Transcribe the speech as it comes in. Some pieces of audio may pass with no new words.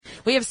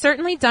We have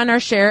certainly done our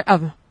share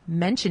of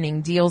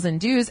mentioning deals and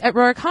do's at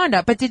Roark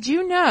Honda, but did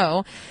you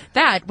know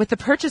that with the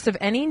purchase of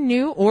any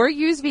new or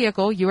used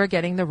vehicle, you are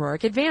getting the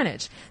Roark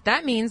Advantage?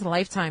 That means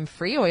lifetime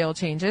free oil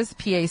changes,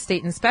 PA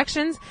state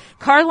inspections,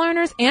 car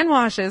loaners and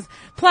washes,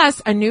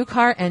 plus a new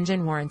car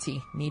engine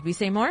warranty. Need we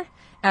say more?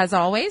 As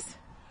always,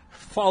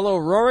 follow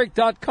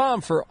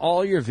Roark.com for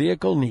all your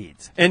vehicle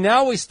needs. And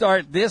now we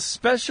start this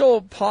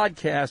special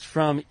podcast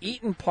from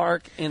Eaton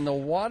Park in the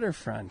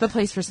waterfront. The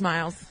place for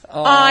smiles.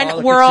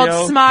 On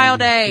World Smile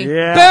Day.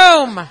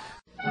 Yeah. Boom!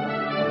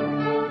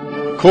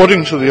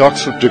 According to the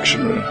Oxford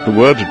Dictionary, the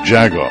word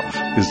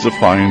jagoff is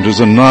defined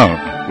as a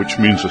noun, which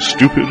means a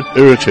stupid,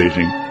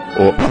 irritating,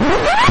 or...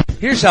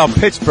 Here's how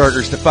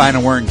Pittsburghers define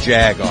a word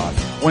jagoff.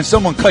 When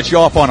someone cuts you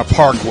off on a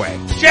parkway.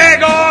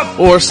 Jagoff!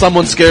 Or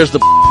someone scares the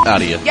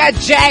out of you. Yeah,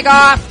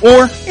 jagoff!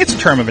 Or it's a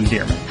term of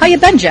endearment. How you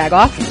been,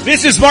 jagoff?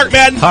 This is Mark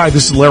Madden. Hi,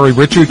 this is Larry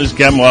Richard. This is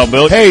Gavin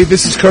Wildbill. Hey,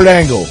 this is Kurt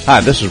Angle.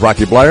 Hi, this is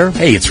Rocky Blair.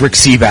 Hey, it's Rick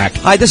Seaback.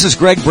 Hi, this is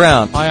Greg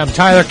Brown. Hi, I'm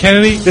Tyler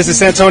Kennedy. This is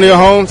Santonio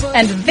Holmes.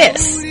 And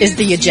this is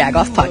the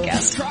YaJagoff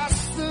podcast.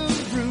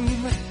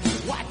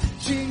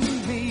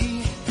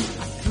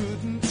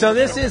 So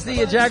this is the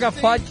YaJagoff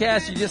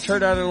podcast. You just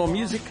heard our little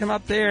music come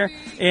up there.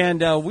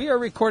 And we are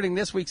recording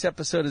this week's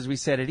episode, as we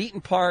said, at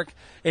Eaton Park.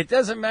 It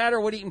doesn't matter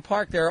what Eaton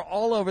Park. They're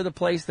all over the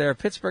place. They're a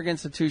Pittsburgh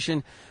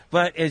institution.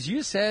 But as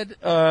you said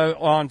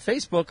on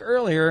Facebook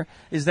earlier,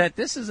 is that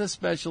this is a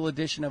special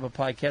edition of a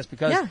podcast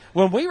because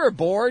when we were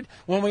bored,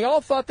 when we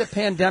all thought the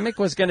pandemic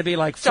was going to be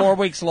like 4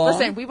 weeks long.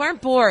 Listen, we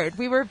weren't bored.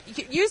 We were,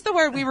 use the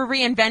word, we were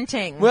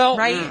reinventing. Well,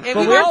 right? But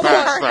we weren't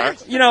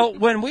bored. You know,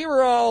 when we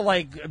were all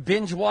like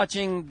binge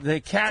watching the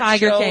Cat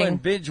Tiger Show King.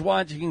 and binge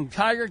watching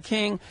Tiger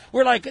King,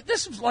 we're like,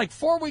 this is like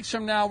 4 weeks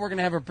from now, we're going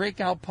to have a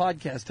breakout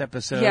podcast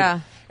episode.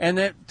 Yeah. And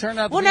it turned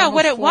out to well, be no, almost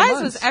what it 4 was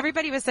months. was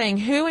everybody was saying,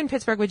 who in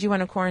Pittsburgh would you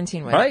want to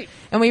quarantine with? Right.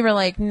 And we were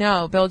like,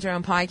 no, build your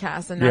own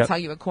podcast, and that's how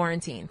you would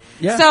quarantine.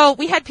 Yeah. So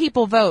we had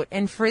people vote,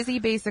 and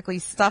Frzy basically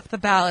stuffed the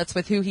ballots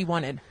with who he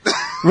wanted.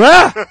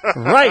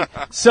 Right.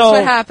 So, that's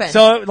what happened.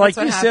 So, like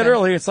you said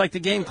earlier, it's like the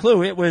game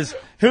Clue. It was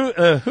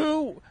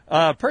who,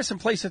 person,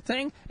 place, a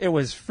thing. It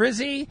was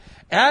Frzy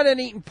at an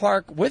Eaton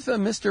Park with a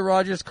Mr.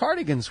 Rogers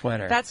cardigan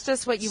sweater. That's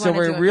just what you want to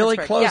do. So we're really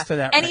Pittsburgh. close to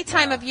that. Any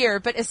time of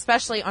year, but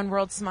especially on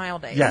World Smile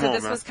Day. Yeah. So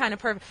this was kind of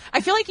perfect. I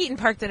feel like Eaton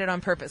Park did it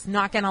on purpose,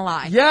 not gonna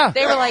lie. Yeah.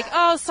 They were like,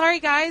 oh, sorry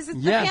guys, the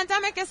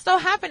pandemic is still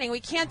happening. We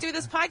can't do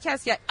this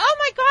podcast yet. Oh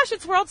my gosh,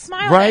 it's World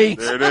Smile Day. Right.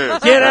 There it is.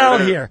 Get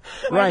out here.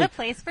 We're the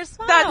place for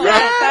smiles.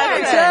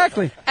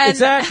 Exactly. And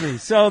Exactly.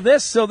 So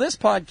this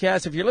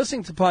podcast, if you're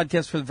listening to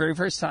podcasts for the very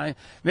first time,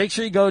 make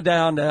sure you go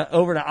down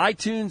over to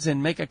iTunes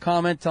and make a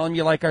comment telling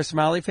you like our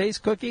smiley face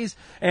cookies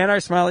and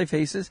our smiley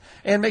faces,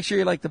 and make sure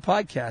you like the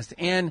podcast.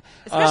 And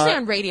especially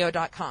on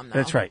radio.com, though.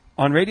 That's right.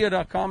 On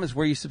radio.com is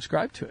where you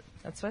subscribe to it.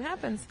 That's what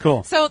happens.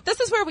 Cool. So this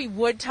is where we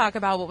would talk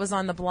about what was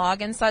on the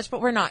blog and such,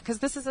 but we're not, because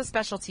this is a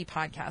specialty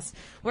podcast.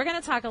 We're going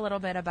to talk a little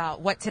bit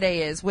about what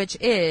today is, which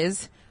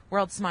is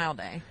World Smile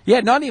Day.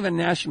 Yeah, not even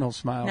National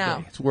Smile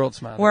Day. It's World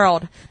Smile Day.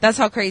 World. That's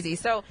how crazy.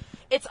 So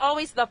it's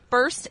always the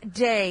first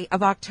day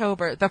of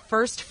October, the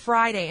first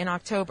Friday in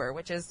October,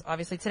 which is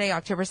obviously today,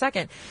 October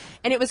 2nd.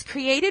 And it was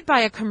created by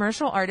a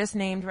commercial artist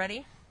named,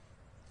 ready?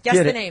 Guess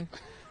the name.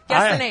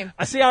 Guess the name.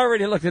 I see I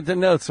already looked at the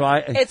notes, so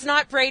It's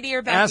not Brady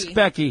or Becky. Ask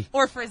Becky.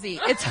 Or Frzy.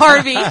 It's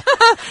Harvey.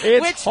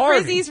 It's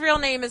Harvey. Frizzy's real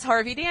name is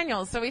Harvey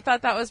Daniels. So we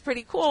thought that was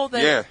pretty cool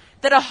that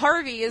a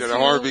Harvey is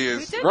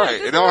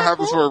right. It all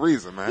happens for a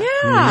reason, man. Yeah.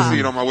 You can see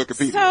it on my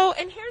Wikipedia. So,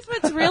 and here's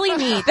what's really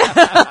neat.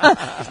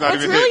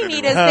 What's really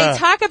neat is they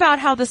talk about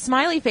how the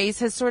smiley face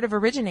has sort of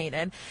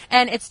originated,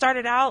 and it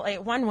started out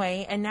like one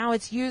way, and now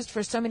it's used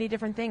for so many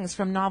different things,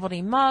 from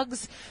novelty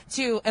mugs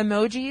to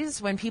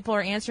emojis when people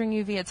are answering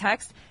you via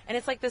text, and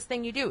it's like this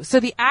thing you do. So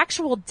the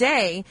actual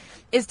day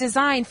is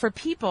designed for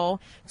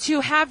people to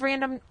have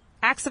random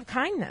acts of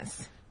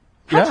kindness.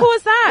 How cool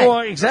is that? Well,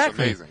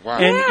 exactly. That's amazing. Wow.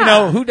 And, you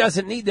know, who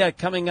doesn't need that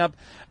coming up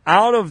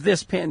out of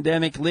this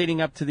pandemic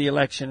leading up to the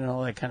election and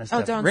all that kind of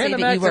stuff? Oh, don't Random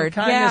say the acts E-word. of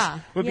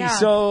kindness would be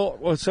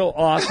so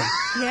awesome.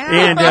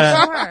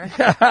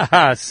 Yeah,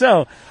 And,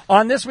 so,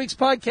 on this week's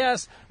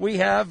podcast, we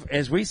have,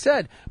 as we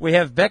said, we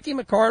have Becky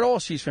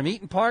McCardle. She's from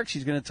Eaton Park.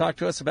 She's going to talk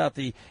to us about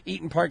the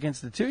Eaton Park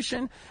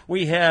Institution.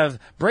 We have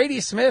Brady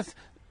Smith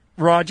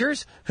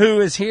Rogers, who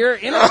is here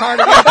in a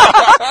cardigan.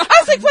 I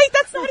was like, wait,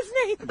 that's not his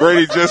name.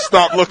 Brady just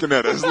stopped looking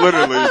at us.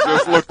 Literally,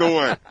 just looked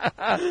away.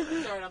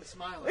 Sorry, I'm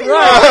smiling.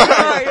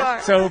 Right.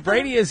 So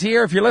Brady is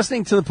here. If you're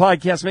listening to the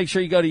podcast, make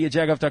sure you go to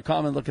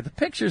yajagoff.com and look at the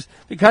pictures,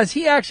 because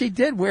he actually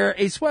did wear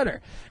a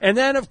sweater. And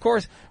then, of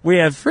course, we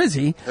have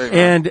Frzy.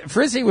 And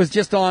Frzy was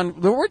just on.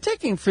 We're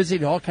taking Frzy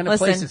to all kind of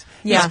places.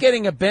 He's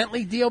getting a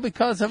Bentley deal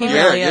because of it.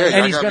 Really is.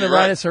 And he's going to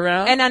ride us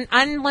around. And an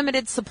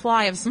unlimited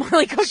supply of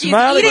smiley cookies,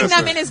 eating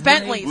them in his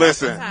Bentley. Listen,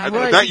 Listen,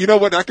 that, you know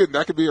what? That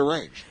could be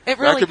arranged. It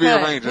really could be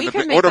arranged. We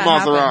could or the make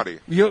that Maserati.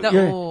 Your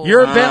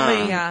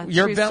Bentley,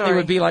 your true Bentley story.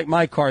 would be like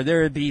my car.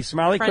 There would be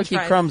Smiley French cookie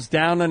fries. crumbs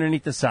down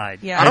underneath the side.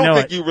 Yeah. I don't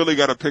think you really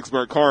got a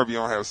Pittsburgh car if you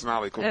don't have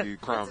Smiley cookie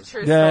crumbs. That's a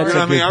true Yeah, story. You know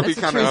what I mean? I'd be That's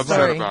a kind of true upset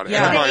story. about it.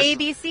 Yeah. The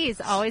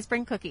ABCs always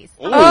bring cookies.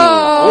 Ooh,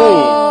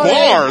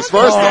 bars.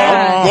 First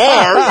off,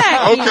 bars.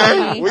 Becky.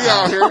 Okay, we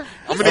out here.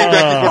 I'm gonna need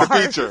Becky for the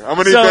feature. I'm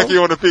gonna need Becky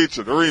on the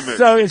feature, the remix.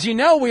 So, as you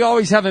know, we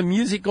always have a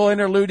musical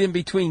interlude in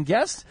between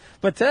guests.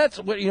 But that's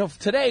what,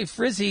 today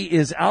Frzy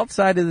is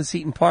outside of the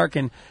Seton Park,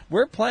 and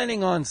we're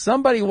planning on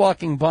somebody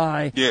walking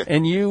by,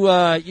 and you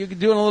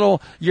doing a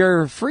little,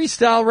 your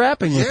freestyle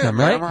rapping with them,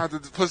 right? I'm gonna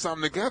have to put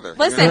something together.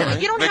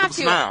 Listen, you don't Make have them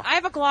to. smile. I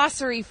have a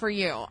glossary for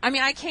you. I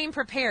mean, I came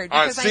prepared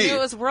because I knew it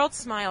was World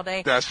Smile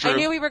Day. That's true. I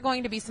knew we were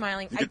going to be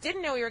smiling. I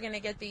didn't know we were going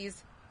to get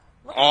these.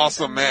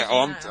 Awesome, man.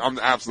 Oh, I'm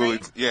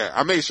absolutely,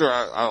 I made sure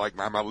I like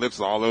my lips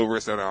are all over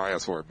it so I don't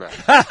ask for it back.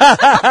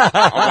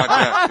 I want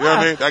that. You know what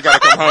I mean? That gotta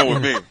come home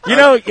with me.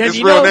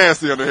 It's real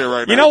nasty under here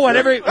right now. You know what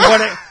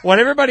what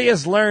everybody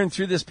has learned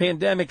through this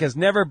pandemic is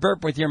never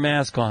burp with your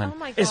mask on. Oh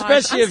my gosh.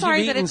 Especially I'm if sorry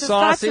you've that eaten it's just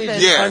got to sausage,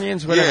 this.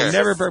 onions, whatever.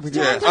 Never burp with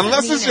your mask on.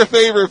 Unless it's your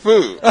favorite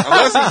food. If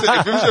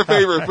it's your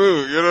favorite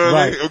food, you know what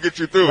I mean? It'll get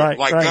you through it,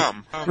 like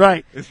gum.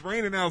 Right. It's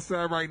raining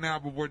outside right now,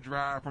 but we're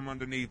dry from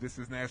underneath. This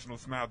is National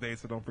Smile Day,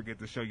 so don't forget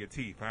to show your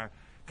teeth, huh?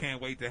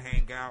 Can't wait to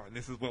hang out, and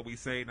this is what we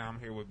say. Now I'm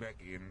here with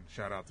Becky, and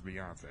shout out to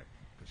Beyonce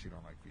because she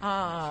don't like people.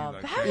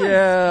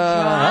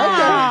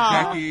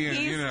 Becky, and,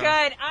 he's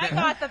good. I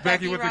got the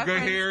Becky with reference. the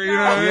good hair,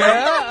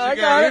 I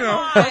got it.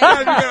 Sometimes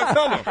you gotta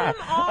tell them.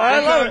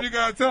 Sometimes you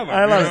gotta tell them.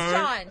 I love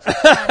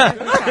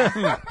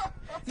it.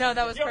 No,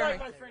 that was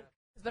perfect.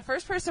 The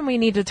first person we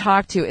need to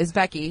talk to is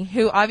Becky,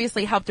 who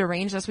obviously helped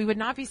arrange this. We would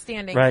not be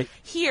standing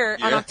here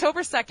on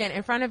October 2nd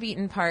in front of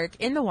Eaton Park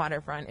in the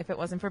waterfront if it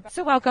wasn't for Becky.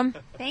 So welcome.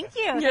 Thank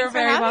you. You're Thanks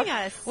very for having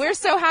welcome. us. We're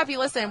so happy.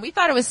 Listen, we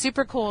thought it was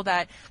super cool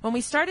that when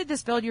we started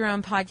this Build Your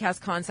Own podcast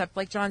concept,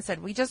 like John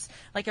said, we just,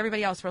 like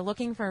everybody else, we're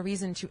looking for a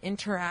reason to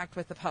interact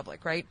with the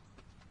public, right?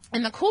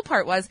 And the cool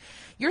part was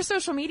your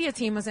social media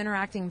team was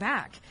interacting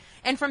back.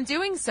 And from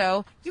doing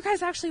so, you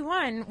guys actually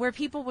won where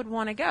people would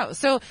want to go.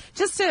 So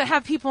just to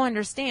have people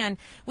understand,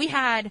 we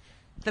had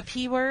the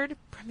P word,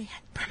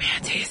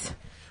 Primantes.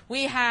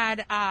 We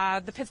had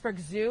the Pittsburgh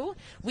Zoo.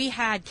 We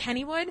had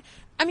Kennywood.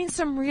 I mean,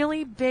 some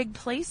really big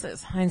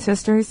places. Heinz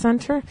History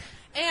Center.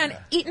 And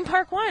Eaton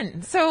Park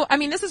won. So, I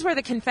mean, this is where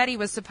the confetti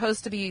was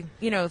supposed to be,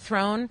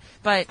 thrown,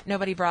 but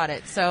nobody brought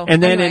it. So,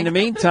 and then anyway. in the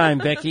meantime,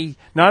 Becky,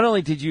 not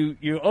only did you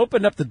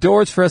opened up the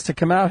doors for us to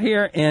come out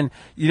here, and,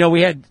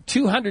 we had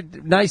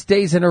 200 nice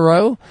days in a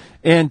row,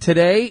 and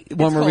today,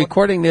 when we're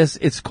recording this,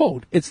 it's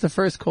cold. It's the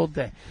first cold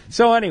day.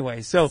 So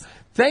anyway,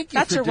 thank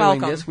you for doing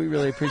this. We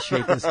really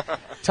appreciate this.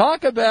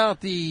 Talk about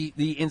the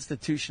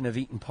institution of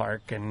Eaton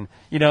Park and,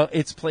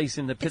 its place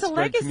in the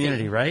Pittsburgh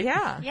community, right?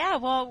 Yeah. Yeah,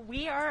 well,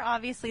 we are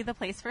obviously the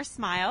place for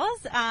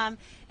smiles. And,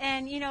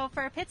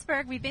 for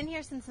Pittsburgh, we've been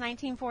here since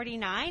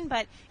 1949.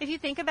 But if you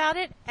think about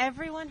it,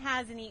 everyone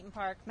has an Eaton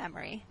Park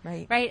memory.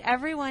 Right?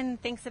 Everyone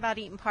thinks about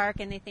Eaton Park,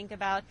 and they think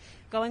about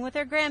going with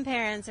their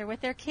grandparents or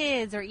with their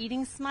kids or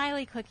eating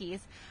Smiley cookies.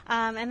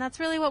 And that's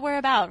really what we're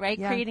about, right?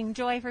 Yeah. Creating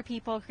joy for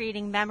people,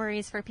 creating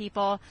memories for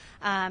people.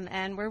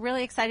 And we're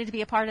really excited to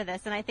be a part of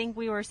this. And I think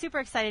we were super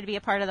excited to be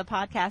a part of the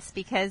podcast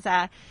because,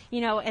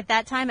 at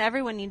that time,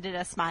 everyone needed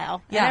a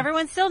smile. Yeah. And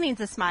everyone still needs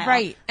a smile.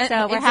 Right.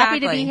 So we're happy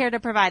to be here to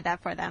provide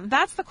that for them.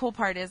 That's the cool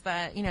part is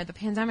that, the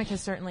pandemic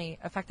has certainly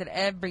affected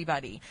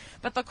everybody.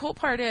 But the cool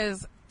part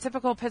is,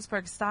 typical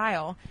Pittsburgh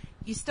style,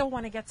 you still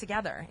want to get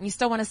together and you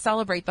still want to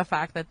celebrate the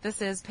fact that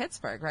this is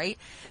Pittsburgh, right?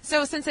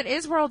 So since it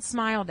is World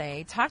Smile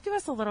Day, talk to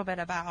us a little bit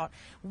about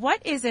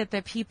what is it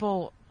that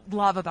people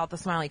love about the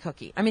Smiley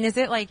cookie? I mean, is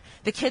it like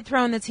the kid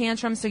throwing the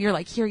tantrum so you're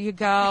like, here you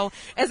go?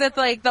 Is it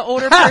like the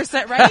older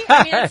person, right?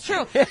 I mean, it's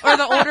true. Or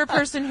the older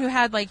person who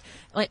had like,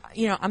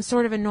 I'm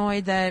sort of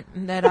annoyed that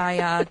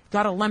I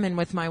got a lemon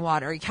with my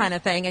water kind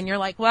of thing. And you're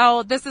like,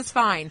 well, this is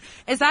fine.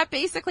 Is that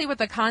basically what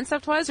the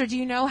concept was? Or do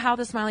you know how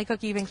the Smiley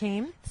cookie even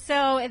came?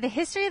 So the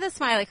history of the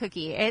Smiley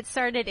cookie, it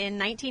started in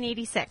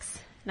 1986.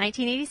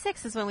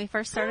 1986 is when we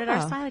first started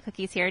our Smiley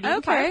cookies here at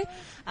Eaton Park.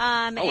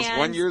 I was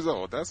 1 year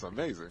old. That's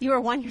amazing. You were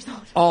 1 year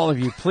old. All of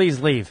you, please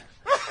leave.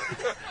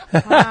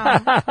 Wow.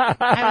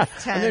 I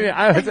was 10.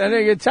 I didn't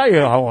even tell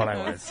you how old I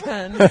was.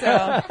 10, so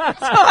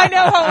I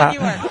know how old you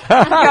were.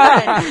 Go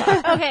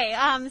ahead. Okay,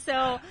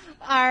 so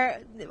our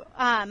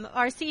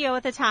CEO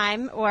at the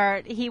time,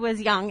 or he was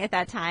young at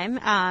that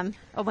time,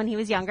 when he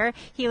was younger,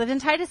 he lived in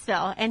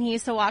Titusville, and he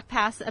used to walk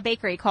past a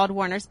bakery called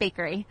Warner's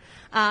Bakery,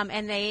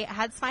 and they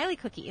had Smiley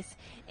cookies.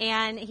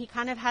 And he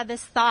kind of had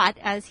this thought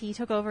as he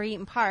took over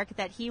Eaton Park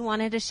that he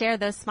wanted to share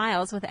those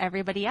smiles with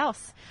everybody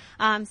else.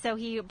 So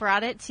he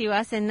brought it to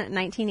us in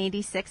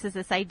 1986 as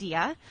this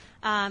idea.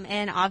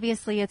 And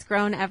obviously it's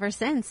grown ever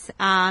since.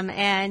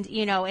 And,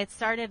 it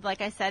started,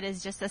 like I said,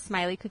 as just a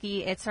Smiley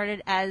cookie. It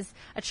started as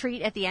a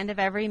treat at the end of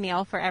every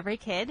meal for every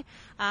kid.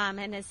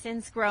 And has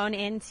since grown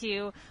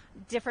into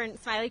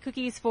different Smiley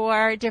cookies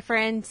for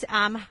different,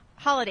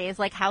 holidays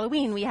like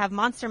Halloween, we have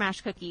Monster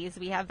Mash cookies,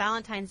 we have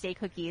Valentine's Day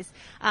cookies,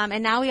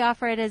 and now we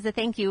offer it as a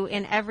thank you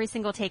in every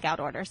single takeout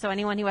order. So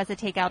anyone who has a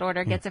takeout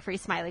order gets a free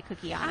smiley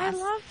cookie on us. I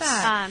love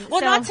that.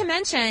 Not to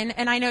mention,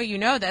 and I know you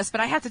know this, but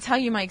I have to tell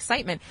you my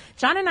excitement.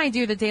 John and I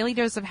do the Daily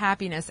Dose of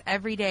Happiness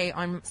every day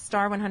on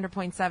Star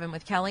 100.7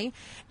 with Kelly,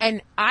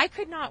 and I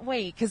could not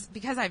wait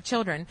because I have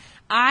children.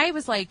 I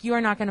was like, you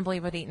are not going to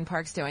believe what Eaton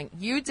Park's doing.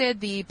 You did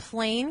the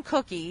plain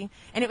cookie,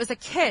 and it was a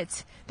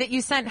kit that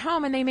you sent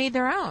home, and they made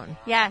their own.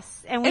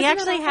 Yes, and we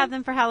actually have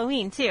them for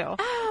Halloween too.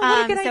 Oh,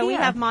 what a good idea. So we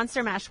have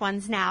Monster Mash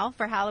ones now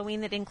for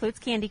Halloween that includes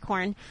candy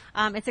corn.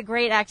 It's a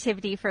great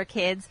activity for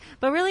kids,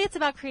 but really it's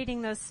about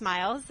creating those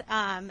smiles.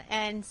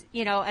 And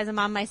you know, as a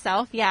mom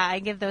myself, I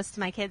give those to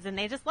my kids, and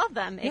they just love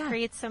them. It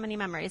creates so many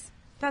memories.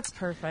 That's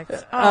perfect.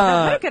 What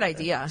a good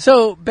idea.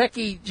 So,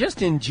 Becky,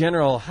 just in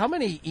general, how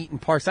many Eaton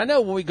Parks? I know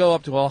when we go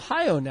up to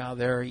Ohio now,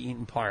 there are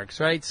Eaton Parks,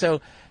 right?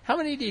 So, how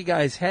many do you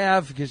guys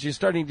have? Because you're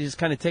starting to just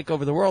kind of take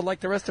over the world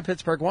like the rest of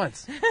Pittsburgh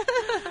once.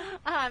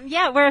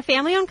 We're a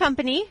family-owned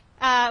company.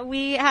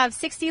 We have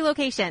 60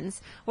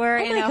 locations. We're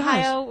in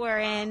Ohio, we're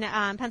in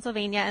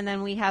Pennsylvania, and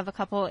then we have a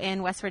couple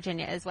in West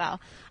Virginia as well.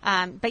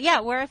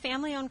 We're a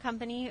family-owned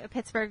company, a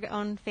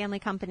Pittsburgh-owned family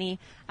company.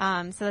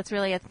 So that's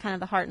really kind of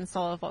the heart and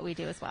soul of what we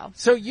do as well.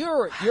 So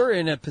you're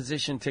in a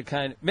position to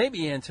kind of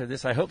maybe answer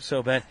this. I hope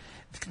so, but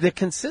the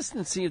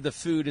consistency of the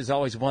food is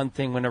always one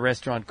thing when a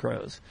restaurant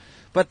grows.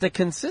 But the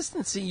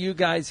consistency you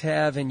guys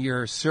have in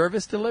your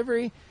service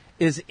delivery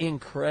is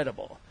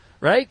incredible.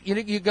 Right?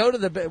 You go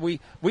to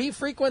we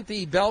frequent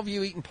the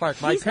Bellevue Eaton Park.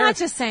 He's not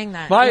just saying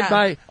that.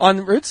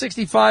 On Route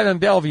 65 in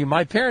Bellevue,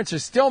 my parents are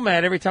still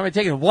mad every time I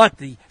take it. What,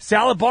 the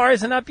salad bar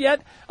isn't up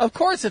yet? Of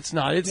course it's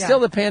not. It's still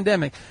the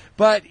pandemic.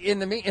 But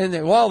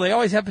they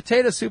always have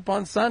potato soup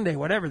on Sunday,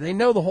 whatever. They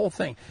know the whole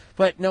thing.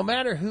 But no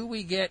matter who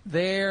we get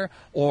there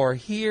or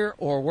here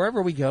or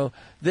wherever we go,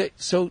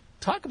 so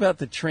talk about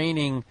the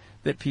training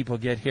that people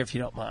get here, if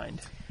you don't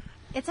mind.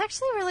 It's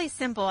actually really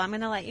simple. I'm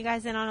going to let you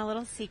guys in on a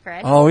little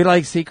secret. Oh, we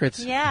like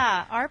secrets.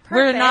 Yeah, our purpose.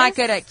 We're not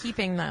good at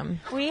keeping them.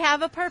 We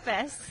have a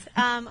purpose.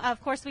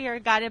 Of course, we are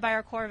guided by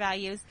our core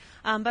values,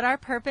 but our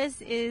purpose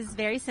is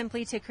very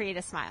simply to create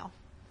a smile.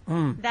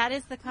 That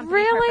is the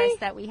company purpose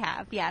that we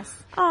have, yes.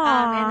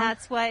 And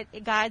that's what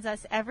guides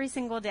us every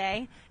single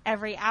day,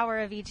 every hour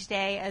of each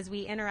day as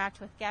we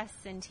interact with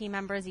guests and team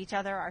members, each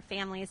other, our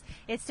families.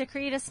 It's to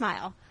create a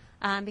smile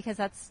because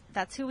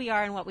that's who we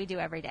are and what we do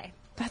every day.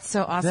 That's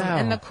so awesome. Yeah.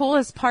 And the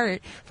coolest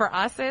part for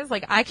us is,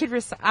 like, I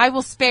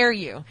will spare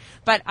you,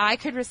 but I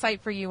could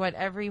recite for you what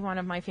every one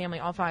of my family,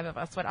 all 5 of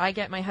us, what I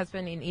get my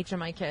husband and each of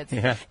my kids.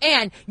 Yeah.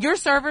 And your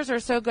servers are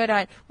so good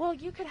at, well,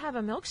 you could have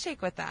a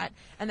milkshake with that.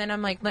 And then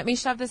I'm like, let me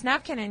shove this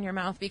napkin in your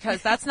mouth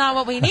because that's not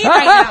what we need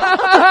right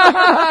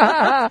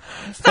now.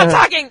 Stop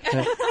talking.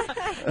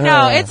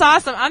 No, it's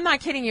awesome. I'm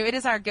not kidding you. It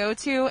is our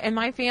go-to. And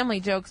my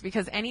family jokes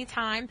because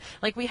anytime,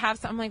 like, we have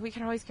something, like, we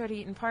can always go to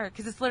Eaton Park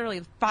because it's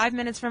literally 5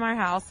 minutes from our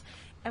house.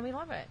 And we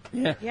love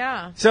it.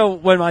 Yeah. So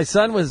when my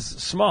son was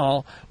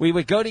small, we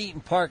would go to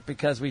Eaton Park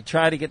because we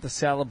try to get the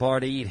salad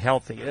bar to eat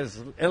healthy. It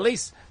was at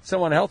least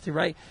somewhat healthy,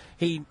 right?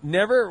 He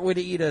never would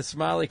eat a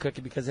smiley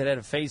cookie because it had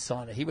a face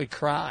on it. He would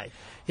cry.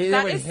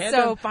 That is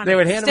so funny. They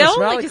would hand him a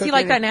smiley cookie. Is he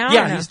like that now?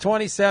 Yeah, he's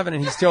 27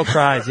 and he still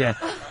cries,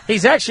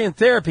 He's actually in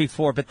therapy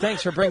for it, but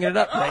thanks for bringing it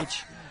up,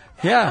 Rach.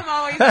 Yeah.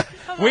 I'm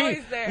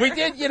always there. We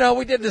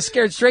did the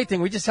scared straight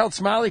thing. We just held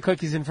smiley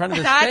cookies in front of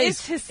his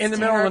face in the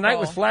middle of the night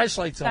with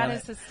flashlights on it. That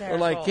is hysterical.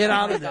 We're like, get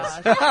out of this.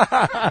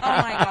 Oh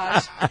my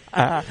gosh.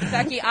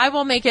 Becky, I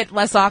will make it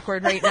less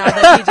awkward right now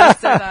that you just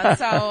said that.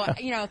 So,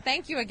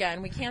 thank you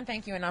again. We can't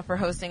thank you enough for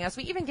hosting us.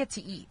 We even get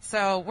to eat.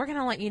 So we're going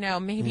to let you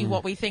know maybe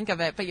what we think of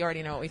it, but you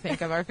already know what we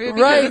think of our food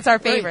because it's our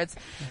favorites.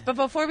 Right. But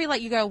before we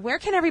let you go, where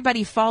can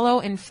everybody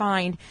follow and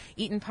find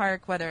Eaton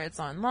Park, whether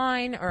it's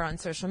online or on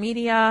social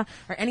media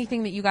or anything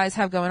that you guys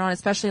have going on,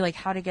 especially like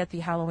how to get the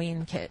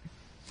Halloween kit?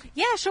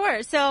 Yeah,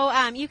 sure. So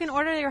you can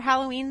order your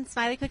Halloween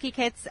smiley cookie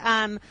kits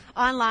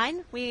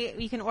online.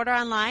 You can order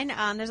online.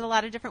 There's a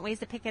lot of different ways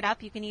to pick it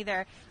up. You can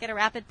either get a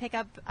rapid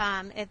pickup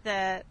at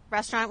the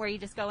restaurant where you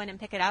just go in and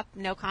pick it up,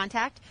 no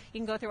contact. You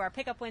can go through our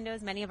pickup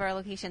windows. Many of our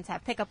locations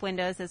have pickup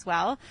windows as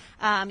well.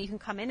 You can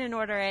come in and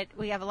order it.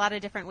 We have a lot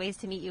of different ways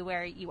to meet you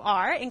where you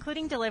are,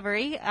 including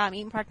delivery.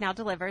 Eaton Park now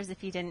delivers,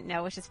 if you didn't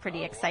know, which is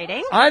pretty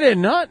exciting. I did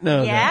not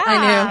know that.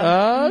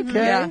 I knew.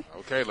 Okay. Yeah.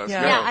 Okay, let's go.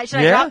 Yeah.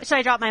 Should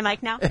I drop my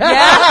mic now?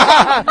 Yeah.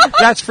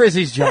 That's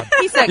Frizzy's job.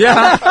 He said,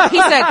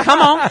 come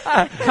on.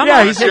 Come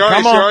on. He said,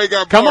 come on. She already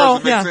got come bars.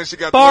 on. It makes sense she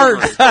got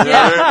bars.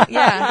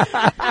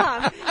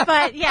 Yeah.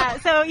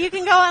 So you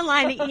can go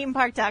online at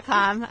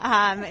EatonPark.com,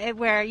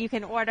 where you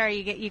can order,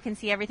 you can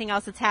see everything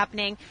else that's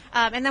happening.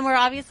 And then we're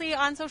obviously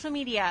on social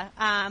media.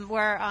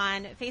 We're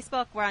on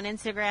Facebook, we're on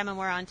Instagram, and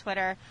we're on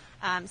Twitter.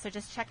 So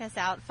just check us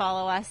out,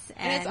 follow us.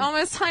 And it's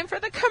almost time for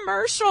the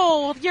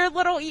commercial. Your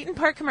little Eaton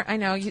Park commercial. I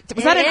know.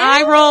 Was that an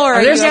eye roll or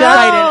are you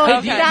excited?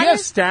 Okay. Do you have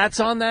stats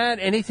on that?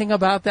 Anything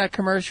about that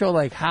commercial?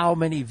 Like how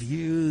many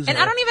views? And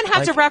I don't even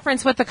have to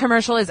reference what the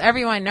commercial is.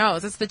 Everyone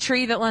knows. It's the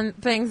tree that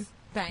things.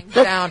 Bangs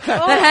down. Oh,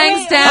 that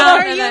hangs wait,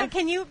 down. Are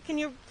you, can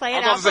you play it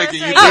I'm out about to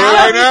say, for us can you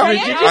right do it right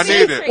now? Yeah, I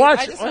need it. Watch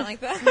I it. just went like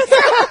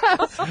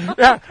that.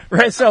 Yeah,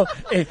 right. So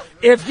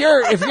if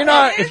you're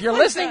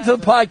listening to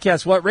the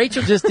podcast, what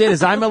Rachel just did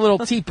is I'm a little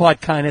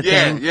teapot kind of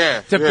thing.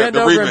 To bend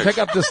the over remix. and pick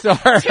up the star.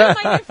 To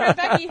my new friend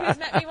Becky, who's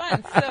met me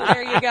once. So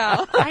there you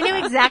go. I knew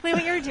exactly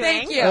what you were doing.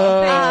 Thank you.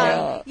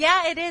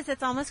 Yeah, it is.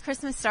 It's almost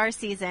Christmas star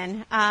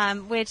season,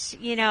 which,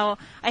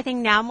 I think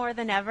now more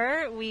than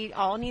ever, we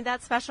all need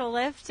that special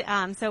lift.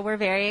 So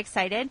we're very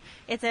excited.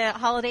 It's a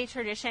holiday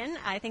tradition.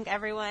 I think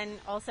everyone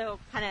also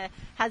kind of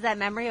has that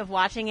memory of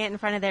watching it in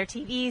front of their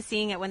TV,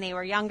 seeing it when they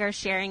were younger,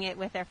 sharing it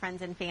with their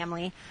friends and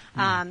family.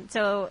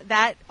 So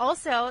that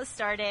also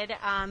started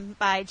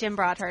by Jim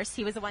Broadhurst.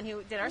 He was the one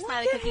who did our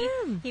Smiley Cookie.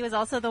 He was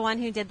also the one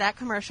who did that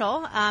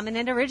commercial. And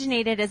it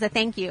originated as a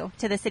thank you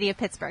to the city of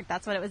Pittsburgh.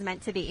 That's what it was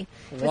meant to be.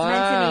 It was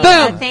meant to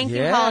be a thank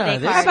you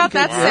holiday card. How about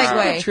that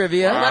segue?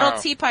 Trivia. A little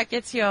teapot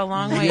gets you a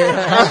long way.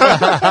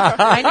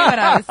 I knew what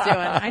I was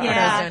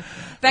doing.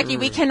 Becky,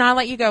 we cannot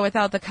let you go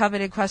without the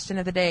coveted question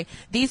of the day.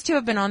 These two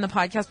have been on the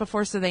podcast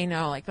before, so they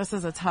know, this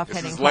is a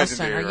tough-hitting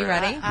question. Are you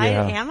ready?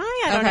 Am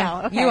I? I don't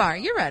know. Okay. You are.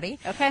 You're ready.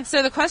 Okay.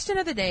 So the question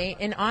of the day,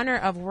 in honor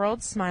of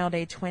World Smile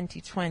Day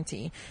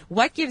 2020,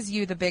 what gives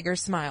you the bigger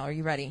smile? Are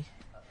you ready?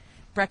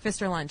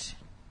 Breakfast or lunch?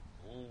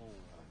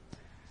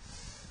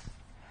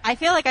 I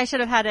feel like I should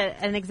have had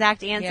an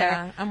exact answer.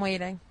 Yeah, I'm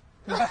waiting.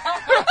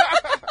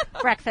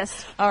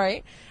 Breakfast. All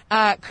right.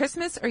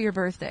 Christmas or your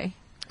birthday?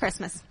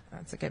 Christmas.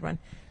 That's a good one.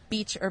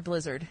 Beach or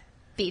blizzard?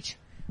 Beach.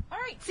 All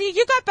right. See,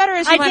 you got better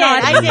as you went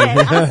on. I did.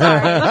 I'm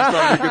sorry.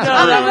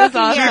 That was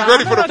awesome. She's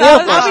ready for the fourth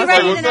I'll be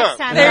ready the next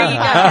time. There you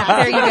go.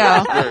 There you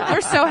go. We're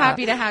so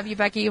happy to have you,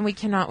 Becky, and we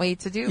cannot wait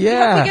to do.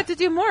 Yeah. We get to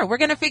do more. We're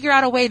going to figure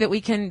out a way that we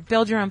can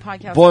build your own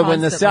podcast. Boy, when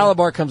the salad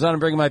bar comes on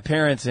and bring my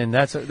parents in,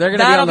 they're going to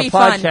be on the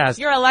podcast.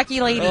 Fun. You're a lucky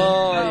lady.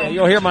 Oh, yeah.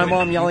 You'll hear my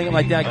mom yelling at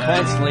my dad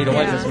constantly to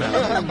wipe his mouth.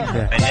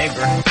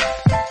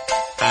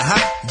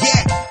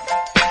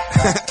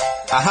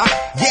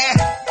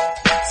 Yeah.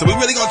 So we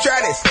really gonna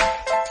try this.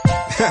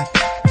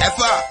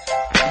 F-up.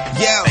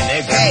 Yo,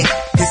 hey,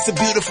 it's a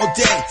beautiful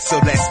day, so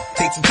let's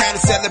take some time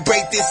to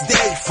celebrate this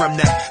day. From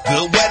the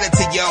good weather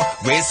to your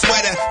red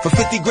sweater, for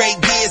 50 great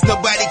years,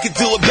 nobody could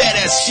do it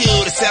better.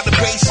 Shoot, a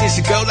celebration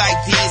should go like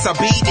this. I'll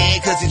be there,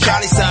 cause it's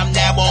Charlie something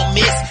I won't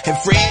miss. And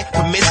Fred,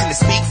 permission to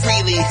speak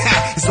freely.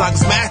 As long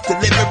as my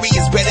delivery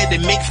is better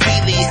than Mick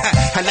Feely.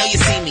 I know you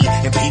see me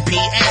in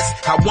PPS.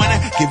 I wanna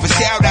give a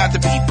shout out to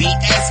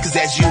PBS, cause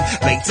as you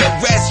late to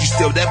rest, you're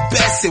still the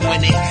best. And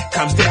when it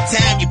comes to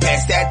time, you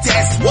pass that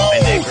test. Woo!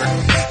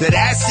 That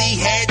I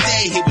see every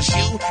day, it was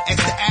you,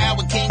 extra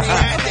hour, King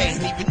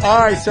Friday. All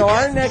right, so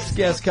our next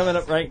guest coming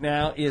up right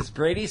now is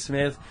Brady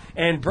Smith,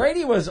 and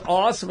Brady was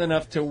awesome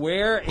enough to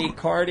wear a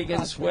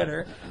cardigan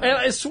sweater,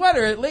 a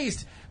sweater at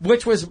least,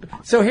 which was,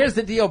 so here's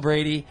the deal,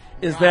 Brady,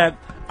 is that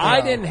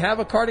I didn't have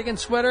a cardigan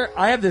sweater.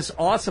 I have this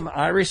awesome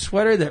Irish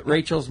sweater that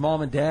Rachel's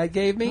mom and dad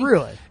gave me.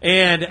 Really?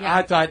 And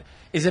I thought,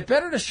 is it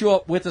better to show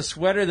up with a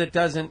sweater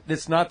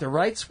that's not the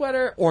right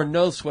sweater, or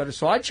no sweater?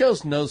 So I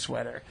chose no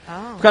sweater.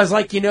 Oh. Because,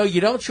 you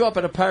don't show up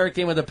at a Pirate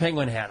game with a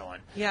penguin hat on.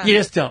 Yeah. You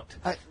just don't.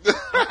 I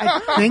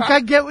think I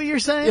get what you're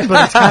saying,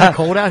 but it's kind of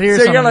cold out here,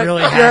 so you're I'm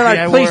really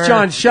happy. Please,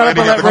 John, shut up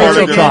and let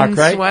Rachel talk,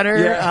 right? Sweater.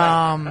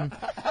 Yeah.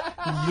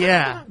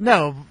 Yeah.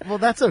 No. Well,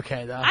 that's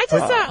okay though. I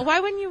just why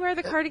wouldn't you wear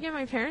the cardigan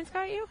my parents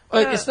got you?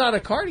 It's not a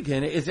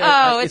cardigan. It's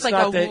like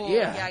not a wool.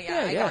 Yeah,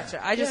 I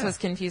gotcha. I just was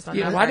confused on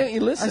that. Why don't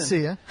you listen? I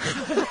see you.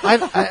 I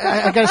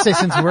got to say,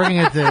 since working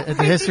at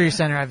the History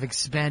Center, I've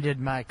expanded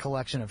my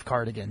collection of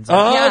cardigans.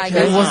 Oh,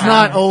 okay. It was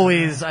not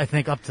always, I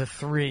think, up to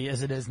 3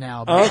 as it is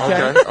now.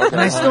 Okay. And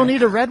I still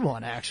need a red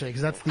one, actually,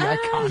 because that's the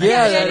iconic.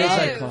 Yeah, that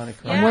is iconic.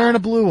 I'm wearing a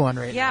blue one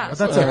right now. But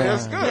that's okay.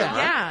 That's good.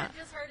 Yeah. I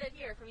just heard it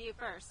here from you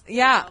first.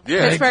 Yeah.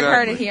 Pittsburgh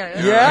heard it here.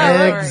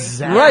 Yeah,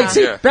 exactly. Right.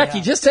 See,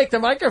 Becky, just take the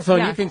microphone.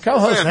 Yeah. You can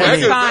co-host.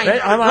 That's fine.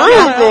 I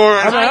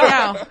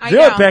know. Do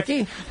it,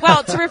 Becky.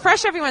 Well, to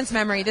refresh everyone's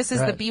memory, this is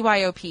the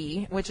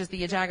BYOP, which is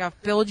the YaJagoff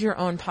Build Your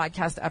Own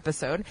podcast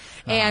episode.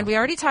 And we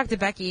already talked to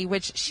Becky,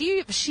 which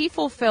she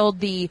fulfilled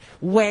the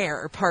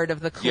where part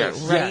of the clue,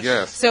 right?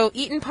 Yes. So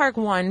Eaton Park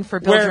 1 for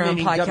Build Your Own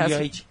podcast.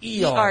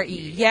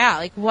 W-H-E-R-E. Yeah,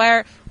 like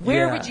where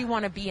would you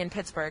want to be in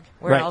Pittsburgh?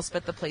 Where else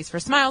but the place for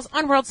smiles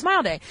on World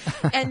Smile Day?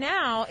 And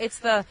now it's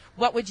the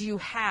what would you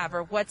have,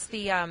 or what's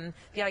the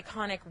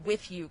iconic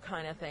with you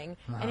kind of thing.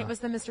 And it was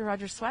the Mr.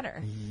 Rogers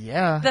sweater.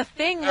 Yeah. The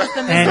thing was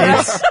the Mr.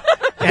 Rogers.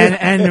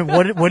 And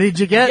what did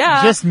you get?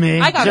 Yeah. Just me.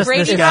 I got just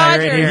Brady this guy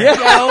Rogers,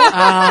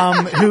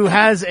 right here. Who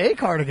has a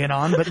cardigan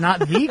on, but not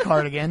the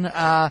cardigan.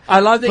 I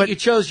love that you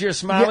chose your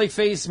smiley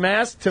face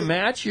mask to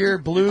match your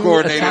blue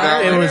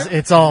attire.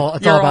 It's all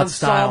about ensemble.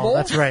 style.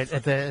 That's right.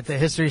 At the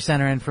History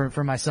Center, and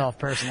for myself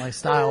personally,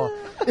 style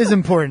is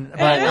important.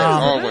 But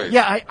always.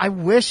 yeah, I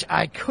wish wish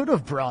I could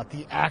have brought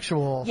the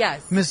actual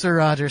Mr.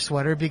 Rogers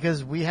sweater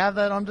because we have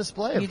that on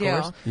display, of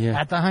course,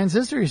 at the Heinz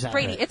History Center.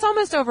 Brady, it's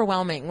almost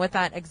overwhelming what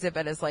that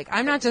exhibit is like.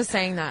 I'm not just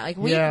saying that. Like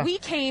we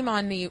came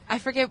on I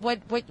forget what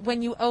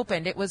when you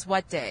opened, it was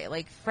what day?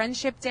 Like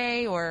Friendship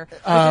Day or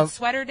was it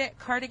Sweater Day,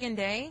 Cardigan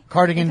Day?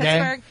 Cardigan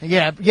Day.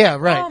 Yeah,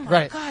 right, oh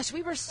my gosh,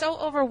 we were so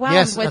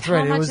overwhelmed with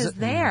how much is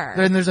there.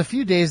 And there's a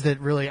few days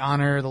that really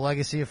honor the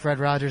legacy of Fred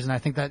Rogers, and I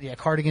think that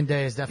Cardigan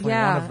Day is definitely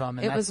one of them.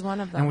 And it was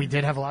one of them. And we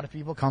did have a lot of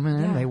people coming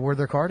in. They wore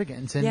their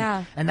cardigans, and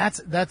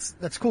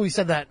that's cool. You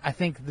said that. I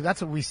think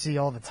that's what we see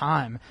all the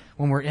time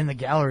when we're in the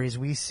galleries.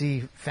 We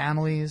see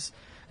families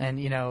and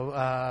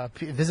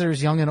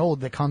visitors, young and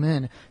old, that come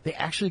in. They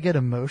actually get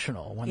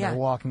emotional when they're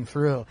walking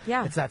through.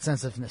 Yeah. It's that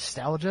sense of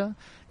nostalgia.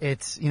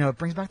 It's it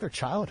brings back their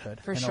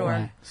childhood for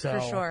sure. So,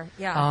 for sure,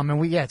 yeah.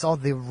 And it's all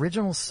the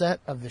original set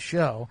of the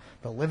show,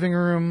 the living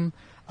room.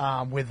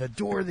 With a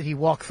door that he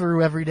walked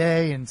through every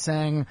day and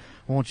sang,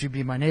 "Won't you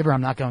be my neighbor?"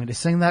 I'm not going to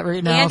sing that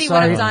right now. Andy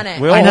would have done it.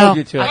 We'll hold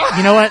you to it.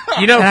 You know what?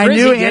 I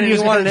knew Andy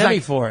wanted an Emmy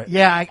for it.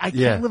 Yeah, I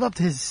can't live up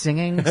to his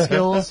singing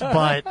skills,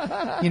 but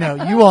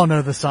you all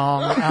know the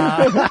song.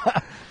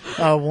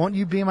 Won't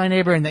you be my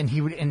neighbor? And then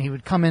he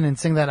would come in and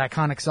sing that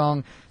iconic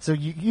song. So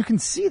you can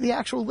see the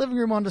actual living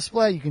room on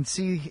display. You can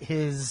see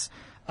his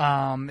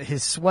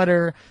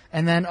sweater,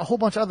 and then a whole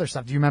bunch of other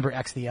stuff. Do you remember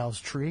X the Elves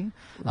Tree,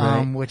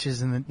 which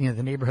is in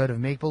the neighborhood of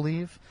Make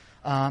Believe,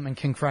 and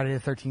King Friday the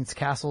 13th's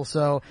castle?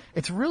 So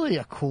it's really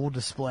a cool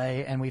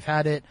display, and we've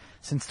had it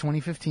since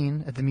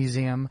 2015 at the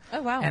museum.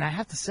 Oh wow! And I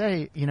have to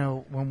say,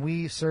 when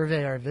we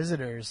survey our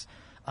visitors,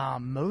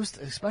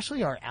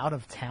 especially our out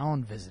of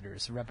town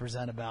visitors,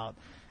 represent about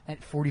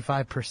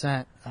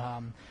 45%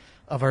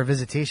 of our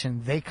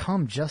visitation. They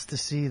come just to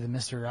see the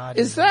Mr.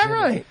 Rogers. Is that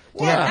exhibit. right?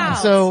 Wow. Yeah. And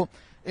so.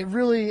 It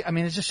really,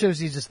 it just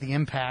shows you just the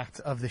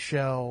impact of the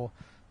show,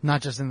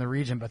 not just in the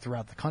region, but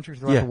throughout the country,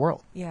 throughout the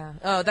world. Yeah.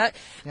 Oh,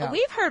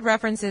 we've heard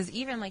references,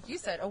 even like you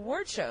said,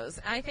 award shows.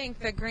 I think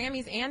the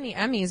Grammys and the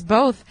Emmys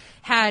both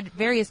had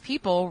various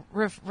people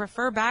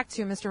refer back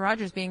to Mr.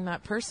 Rogers being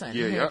that person.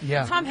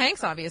 Yeah. Tom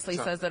Hanks obviously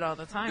says it all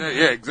the time.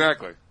 Yeah,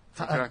 exactly.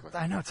 Exactly.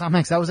 I know, Tom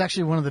Hanks. That was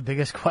actually one of the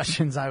biggest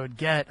questions I would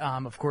get.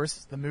 Of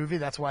course, the movie.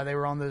 That's why they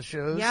were on those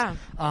shows. Yeah.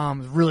 It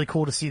was really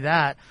cool to see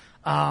that.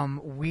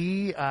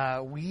 We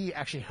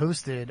actually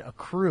hosted a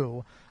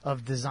crew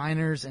of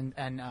designers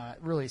and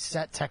really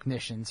set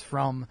technicians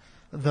from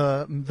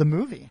the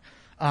movie,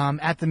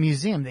 at the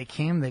museum. They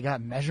came, they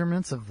got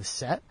measurements of the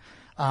set.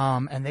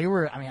 And they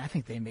were, I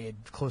think they made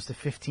close to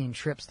 15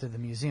 trips to the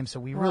museum. So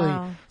we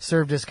really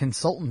served as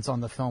consultants on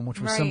the film, which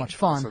was so much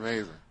fun. That's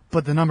amazing.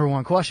 But the number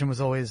one question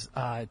was always,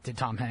 did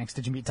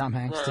you meet Tom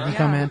Hanks? Did he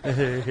come in?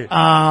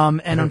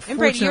 And unfortunately. And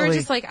Brady, you were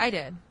just like, I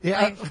did.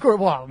 Yeah, of course.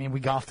 Well, we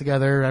golf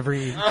together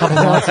every couple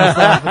months and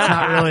stuff. It's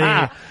not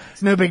really,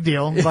 it's no big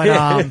deal. But,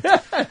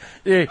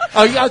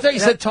 I thought you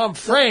said Tom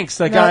Franks,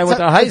 the guy with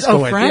the high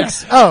school. Oh,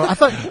 Franks? Yeah. Oh, I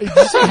thought, did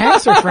you say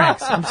Hanks or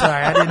Franks? I'm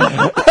sorry, I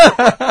didn't.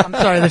 I'm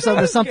sorry,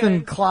 there's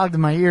something clogged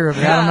in my ear over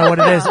here. I don't know what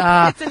it is.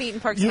 It's an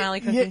Eaton Park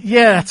smiley cookie.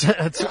 Yeah,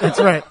 that's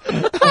right.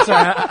 I'm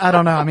sorry, I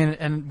don't know.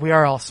 And we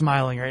are all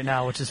smiling right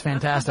now, which is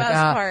fantastic. That's the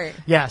best part.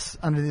 Yes,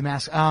 under the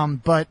mask.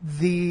 But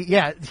he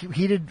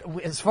did,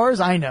 as far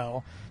as I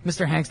know,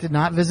 Mr. Hanks did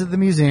not visit the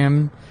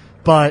museum.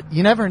 But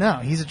you never know.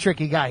 He's a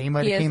tricky guy. He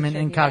might have came in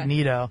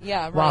incognito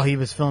while he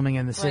was filming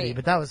in the city. Right.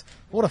 But that was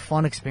what a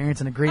fun experience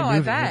and a great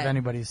movie if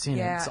anybody's seen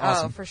it. It's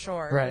awesome. Oh, for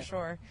sure. Right. For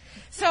sure.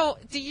 So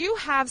do you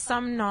have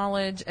some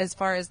knowledge as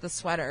far as the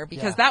sweater?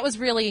 Because that was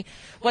really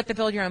what the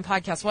Build Your Own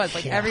podcast was.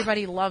 Like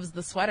everybody loves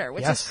the sweater,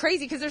 which is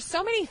crazy because there's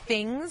so many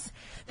things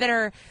that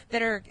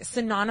are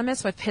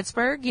synonymous with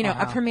Pittsburgh.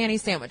 A Permani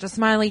sandwich, a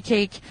smiley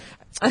cake,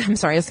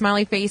 a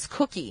smiley face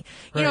cookie.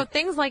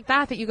 Things like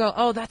that you go,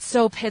 oh, that's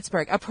so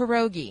Pittsburgh. A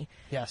pierogi.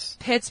 Yes.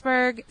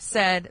 Pittsburgh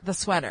said the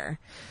sweater.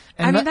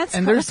 That's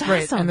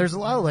awesome. And there's a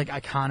lot of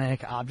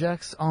iconic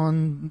objects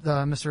on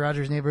the Mr.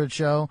 Rogers Neighborhood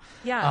Show.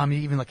 Yeah.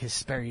 Even like his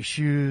Sperry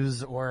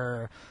shoes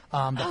or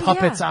the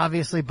puppets,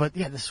 obviously. But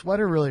the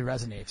sweater really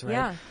resonates, right?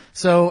 Yeah.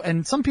 So,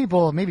 and some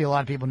people, maybe a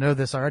lot of people know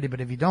this already,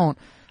 but if you don't,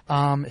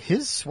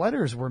 his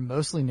sweaters were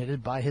mostly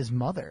knitted by his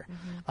mother,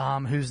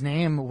 whose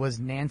name was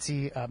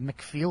Nancy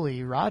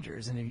McFeely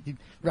Rogers, and you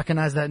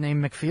recognize that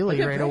name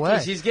McFeely right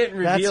away. She's getting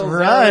reveals.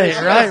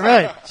 That's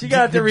right. She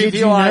got the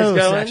reveal eyes going.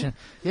 Section.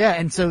 Yeah,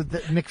 and so the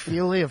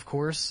McFeely, of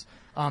course,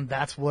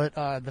 that's what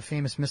the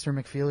famous Mr.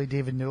 McFeely,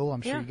 David Newell,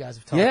 I'm sure you guys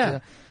have talked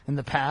to in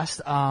the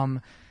past.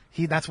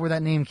 That's where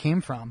that name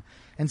came from.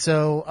 And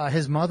so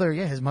his mother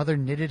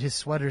knitted his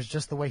sweaters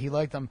just the way he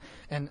liked them.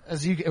 And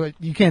as you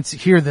can't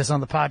hear this on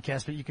the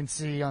podcast, but you can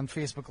see on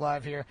Facebook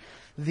Live here,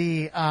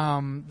 the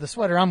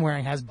sweater I'm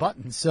wearing has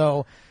buttons.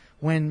 So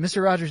when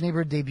Mr. Rogers'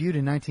 Neighborhood debuted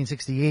in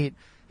 1968,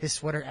 his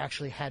sweater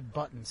actually had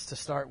buttons to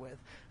start with.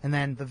 And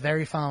then the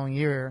very following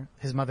year,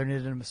 his mother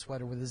knitted him a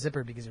sweater with a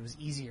zipper because it was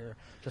easier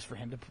just for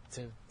him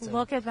to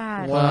look at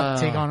that.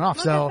 Take on and off.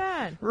 Look at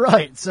that.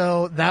 Right.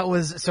 So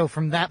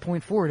from that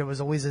point forward, it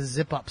was always a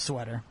zip up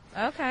sweater.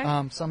 Okay.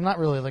 So I'm not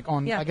really like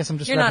on. Yeah. I guess I'm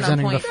just You're not on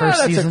representing the point. first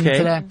No, that's season okay.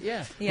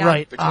 today. Yeah.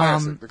 Right. The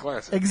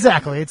classic.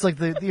 Exactly. It's like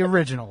the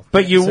original.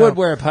 But you So- would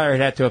wear a pirate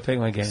hat to a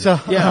Penguin game. So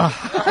yeah.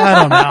 I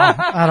don't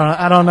know.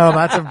 I don't know.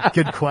 That's a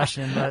good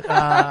question, but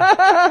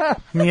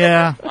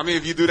yeah. I mean,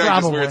 if you do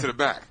that, just wear it to the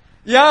back.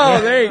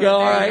 There you go.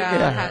 All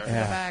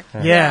right.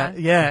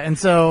 Yeah. And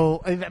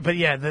so, but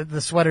yeah,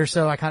 the sweater.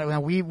 So I kind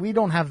of, we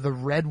don't have the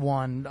red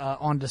one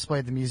on display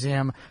at the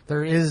museum.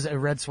 There is a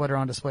red sweater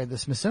on display at the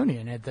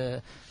Smithsonian at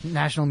the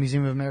National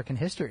Museum of American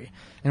History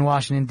in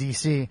Washington,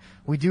 D.C.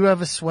 We do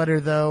have a sweater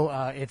though.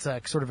 It's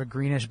a sort of a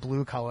greenish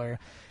blue color,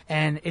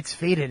 and it's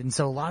faded. And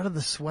so a lot of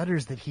the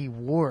sweaters that he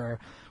wore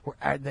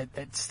that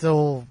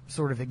still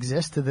sort of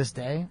exist to this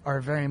day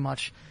are very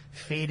much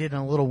faded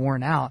and a little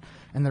worn out.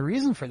 And the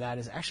reason for that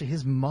is actually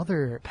his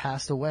mother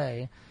passed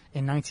away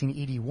in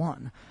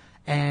 1981.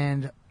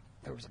 And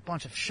there was a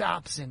bunch of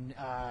shops and,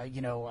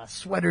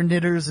 sweater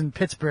knitters in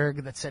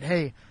Pittsburgh that said,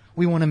 hey,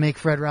 we want to make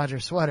Fred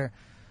Rogers sweater.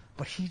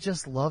 But he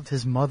just loved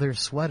his mother's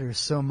sweaters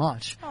so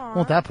much. Aww.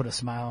 Won't that put a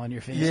smile on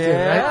your face too,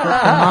 right?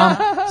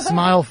 For mom,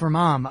 smile for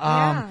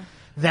mom.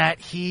 That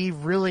he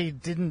really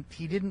didn't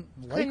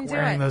like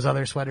wearing those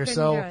other sweaters.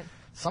 So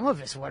some of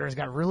his sweaters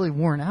got really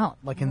worn out,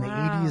 like in the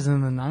 80s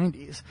and the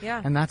 90s.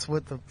 Yeah. And that's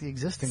what the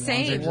existing ones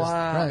are just.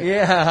 Wow. Right.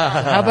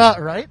 Yeah. How about,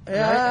 right?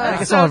 Yeah. I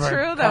guess so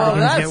true, though.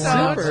 That's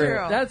so super.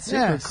 true. That's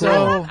super cool.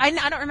 So, I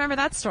don't remember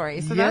that story,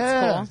 so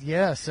that's cool.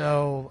 Yeah.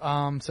 So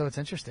it's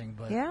interesting,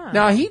 but. Yeah.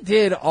 Now, he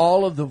did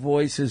all of the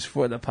voices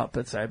for the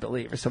puppets, I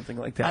believe, or something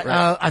like that,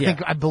 right?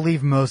 I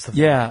believe most of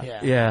them.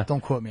 Yeah. Don't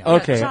quote me on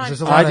Okay.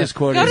 that. I just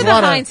quoted Go to him. the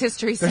Heinz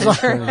History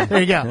Center. There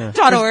you go.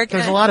 .org.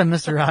 There's a lot of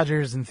Mr.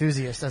 Rogers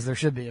enthusiasts, as there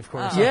should be, of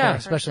course. Yeah.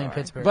 Especially in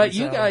Pittsburgh. But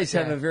you guys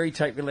have a very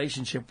tight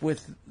relationship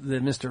with the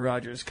Mr.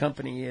 Rogers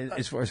company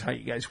as far as how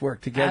you guys work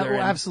together.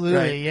 Absolutely,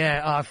 right.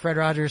 yeah. Fred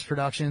Rogers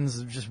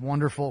Productions, just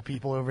wonderful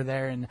people over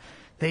there, and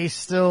they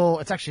still.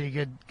 It's actually a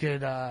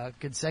good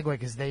segue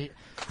because they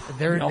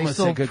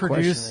still good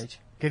produce. Question,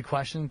 good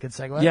question. Good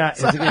segue. Yeah,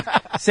 it's a good,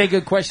 say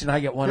good question. I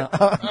get 1 up.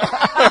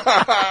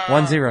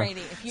 1-0.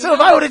 So if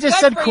I would have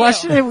just said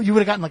question, you would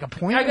have gotten like a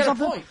point I or got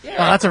something. a point. Yeah.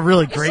 Oh, that's a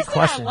really great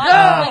question.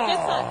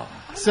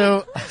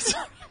 So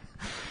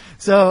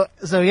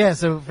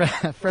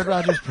Fred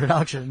Rogers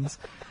Productions.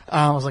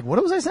 I was like,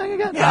 what was I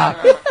saying again?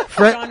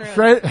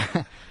 Fred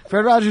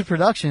Rogers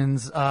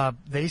Productions,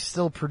 they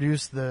still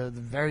produce the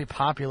very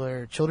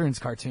popular children's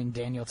cartoon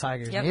Daniel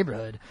Tiger's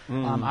Neighborhood.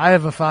 I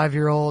have a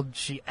 5-year-old.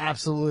 She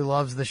absolutely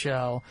loves the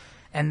show.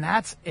 And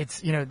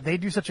they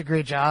do such a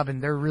great job,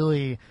 and they're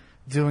really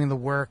doing the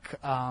work,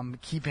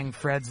 keeping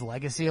Fred's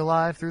legacy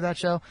alive through that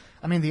show.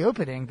 I mean, the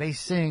opening, they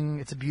sing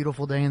It's a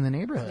Beautiful Day in the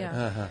Neighborhood.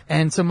 Yeah. Uh-huh.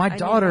 And so my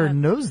daughter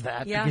knows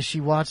that because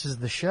she watches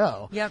the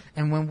show. Yep.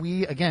 And when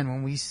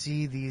we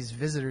see these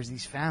visitors,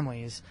 these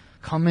families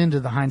come into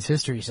the Heinz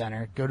History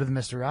Center, go to the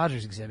Mr.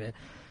 Rogers exhibit,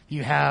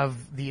 you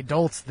have the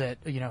adults that,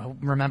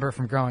 remember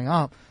from growing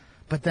up,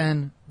 but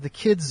then the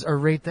kids are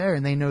right there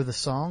and they know the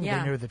song,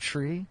 they know the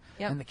tree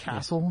and the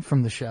castle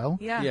from the show.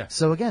 Yeah.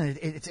 So again,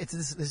 it's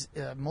this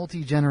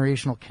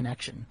multi-generational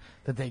connection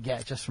that they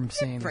get just from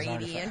seeing these Brady,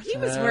 artifacts. and he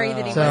was worried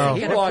that he So,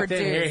 was he going walked to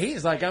in here. produce.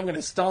 He's like, I'm going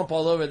to stomp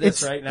all over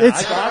this right now.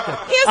 It's- I got this.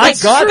 He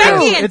was like,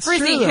 Becky and It's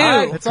Frizzy true.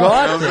 who? It's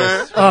got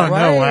this. Oh, no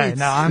Right. way.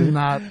 No, I'm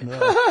not. No.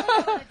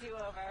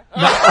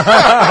 No.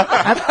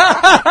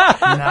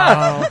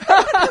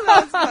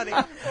 That's funny.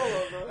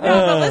 No,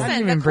 but I listen,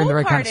 didn't even the bring cool the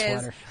right part kind of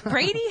is sweater.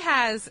 Brady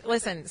has,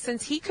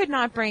 since he could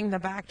not bring the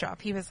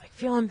backdrop, he was like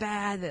feeling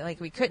bad that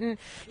like we couldn't,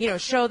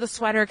 show the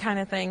sweater kind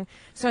of thing.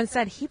 So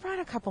instead, he brought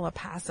a couple of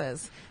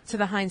passes to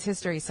the Heinz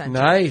History Center.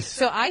 Nice.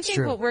 So I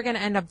think what we're going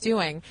to end up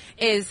doing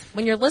is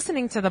when you're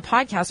listening to the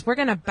podcast, we're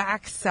going to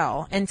back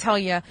sell and tell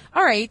you,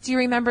 all right, do you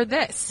remember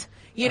this?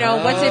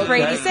 What did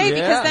Brady say?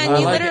 Because then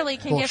you literally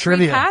can get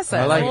free passes.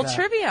 I like a little that.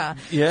 trivia.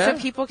 Yeah. So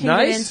people can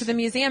get into the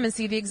museum and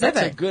see the exhibit.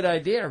 That's a good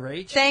idea,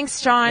 Rach.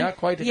 Thanks, John. Not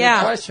quite a good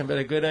question, but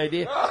a good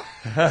idea.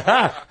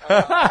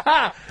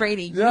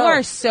 Brady, you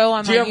are so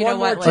on my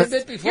you-know-what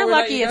list. You're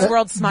lucky it's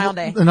World Smile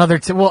Day. Another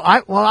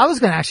I was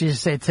going to actually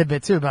just say a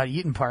tidbit too about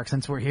Eaton Park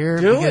since we're here.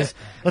 Because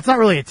it's not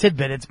really a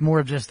tidbit. It's more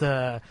of just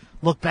a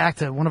look back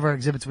to one of our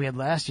exhibits we had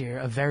last year,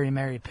 A Very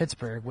Merry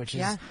Pittsburgh, which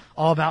is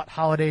all about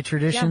holiday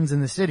traditions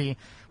in the city.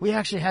 We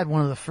actually had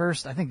one of the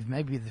first, I think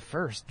maybe the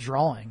first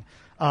drawing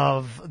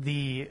of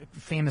the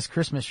famous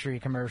Christmas tree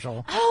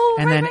commercial. Oh,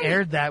 and then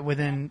aired that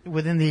within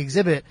the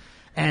exhibit.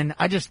 And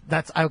I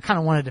kind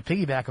of wanted to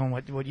piggyback on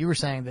what you were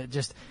saying, that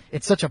just,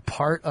 it's such a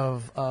part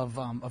of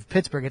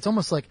Pittsburgh. It's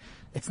almost like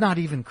it's not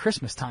even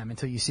Christmas time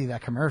until you see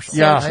that commercial.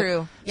 So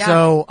true.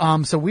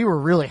 Yeah. So we were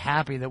really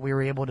happy that we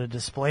were able to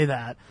display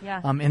that,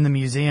 in the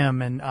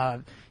museum.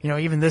 And,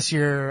 even this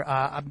year,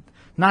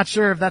 Not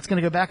sure if that's going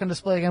to go back on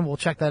display again. We'll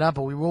check that out,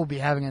 but we will be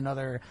having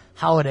another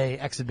holiday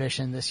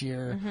exhibition this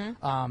year,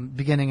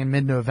 beginning in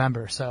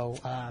mid-November. So,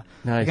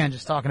 again,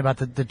 just talking about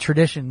the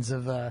traditions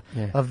of the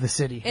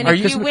city. And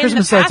if you win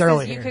the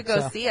passes, you could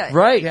go see it.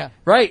 Right. Yeah.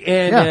 Right.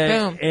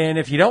 And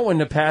if you don't win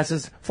the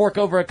passes, fork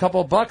over a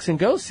couple bucks and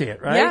go see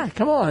it, right? Yeah.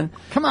 Come on,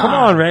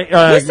 Ray.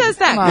 Who says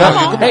that?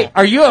 Come on. Hey,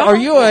 are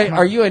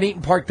you an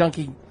Eaton Park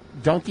donkey?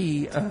 For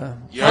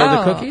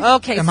the cookies?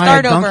 Okay, Am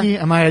start I a over. donkey?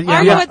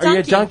 Are you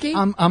a donkey?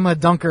 I'm a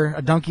dunker,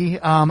 a donkey.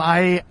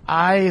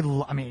 I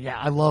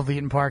love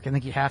Eaton Park. I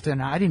think you have to.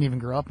 And I didn't even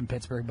grow up in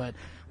Pittsburgh, but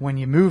when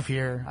you move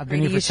here, I've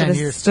been here for 10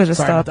 years. Should have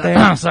stopped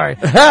there. Sorry.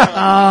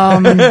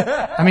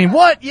 I mean,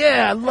 what?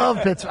 Yeah, I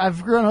love Pittsburgh.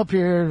 I've grown up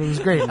here. It was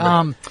great.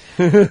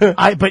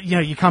 But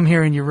you come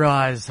here and you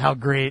realize how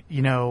great,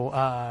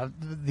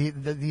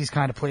 these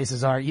kind of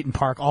places are. Eaton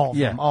Park, all of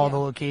them, all the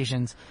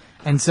locations.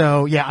 And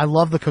so, I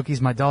love the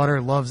cookies. My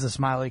daughter loves the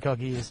Smiley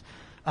cookies.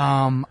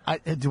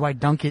 Do I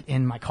dunk it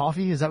in my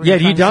coffee? Is that what you're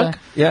do you trying dunk?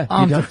 to say?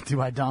 Yeah, you dunk.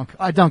 Do I dunk?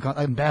 I dunk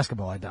in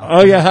basketball. I dunk.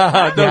 Oh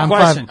yeah, no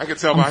question. I can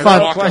tell by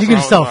you can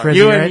just tell Frizzy,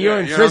 you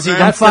and Frizzy.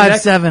 I'm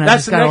 5'7".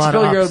 That's the next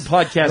Billy Road ups.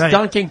 podcast. Right.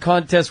 Dunking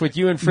contest with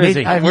you and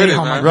Frizzy. I'm with it,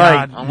 man.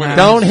 Right. I'm with it.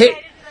 Don't hit.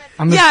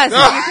 Yes,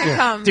 you can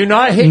come. Do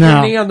not hit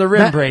your knee on the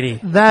rim, Brady.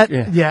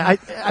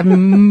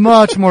 I'm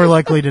much more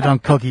likely to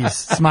dunk cookies,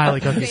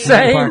 Smiley cookies,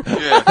 Same.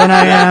 than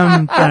I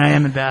am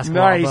in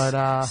basketball. Nice. But,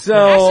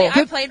 Actually,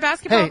 I played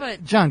basketball, hey,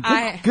 but John,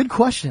 good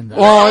question. Though.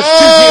 Well,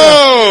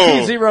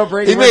 it's 2-0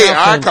 Brady. He made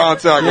eye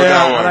contact with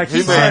that one. He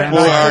made full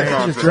eye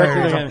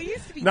contact.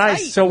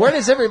 Nice. So where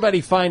does everybody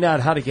find out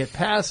how to get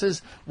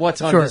passes?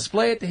 What's on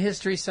display at the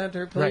History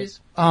Center, please?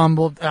 Right.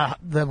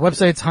 The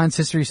website's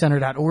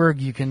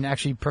HeinzHistoryCenter.org. You can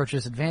actually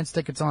purchase advance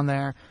tickets on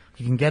there.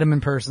 You can get them in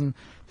person.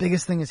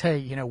 Biggest thing is,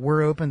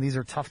 we're open. These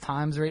are tough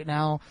times right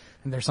now,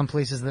 and there's some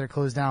places that are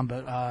closed down,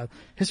 but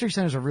History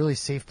Center is a really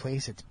safe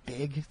place. It's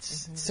big.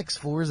 It's 6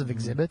 floors of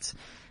exhibits.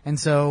 And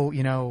so,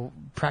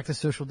 practice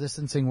social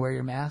distancing, wear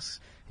your masks,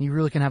 and you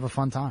really can have a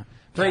fun time.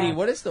 Brady,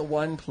 what is the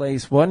one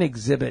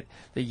exhibit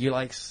that you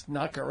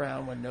snuck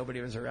around when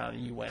nobody was around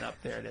and you went up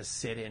there to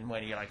sit in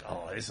when you're like,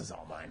 oh, this is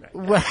all mine right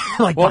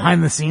now?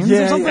 Behind the scenes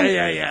or something?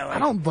 Yeah. I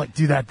don't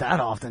do that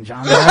often,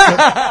 John.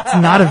 It's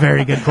not a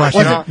very good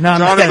question.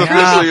 John is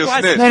officially a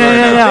snitch.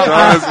 No.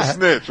 John is a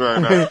snitch right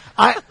now.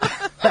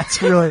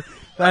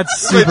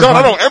 That's super John, funny.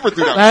 I don't ever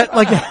do that.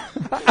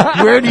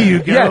 Where do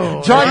you go?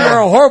 Yeah, John, you're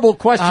a horrible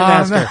question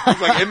asker.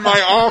 He's in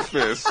my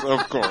office,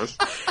 of course.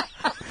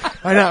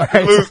 I know,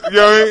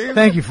 right?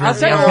 Thank you for I'll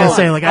tell I'll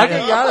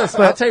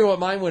tell you what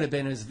mine would have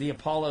been is the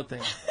Apollo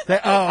thing.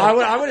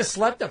 I would have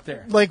slept up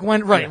there.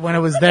 When it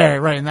was there,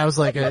 right? And that was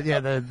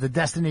the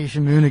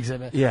Destination Moon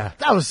exhibit. Yeah,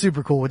 that was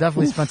super cool. We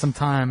definitely spent some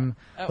time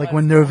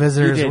when no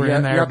visitors were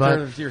in there. You're up but there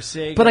with your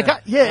cig, but I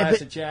got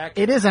Jack.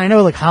 It is. I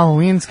know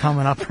Halloween's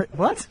coming up.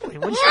 What? Wait,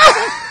 what'd you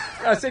say?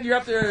 I said you're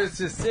up there with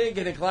a cig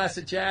and a glass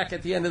of Jack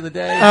at the end of the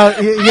day. Yeah.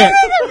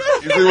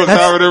 You see what's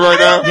happening right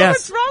now?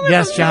 Yes,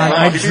 John.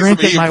 I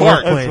drink at my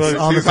workplace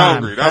all the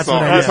time. Hungry. That's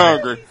all. He's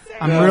hungry.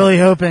 I'm really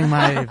hoping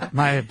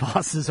my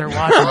bosses are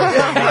watching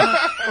this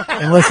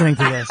and listening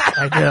to this.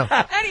 I do.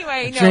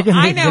 Anyway,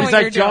 I know what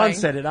you're doing. John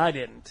said it, I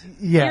didn't.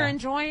 Yeah. You're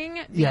enjoying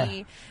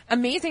the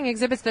amazing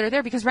exhibits that are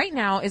there because right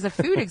now is a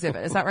food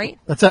exhibit. Is that right?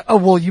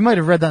 You might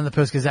have read that in the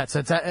Post-Gazette.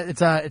 So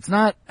it's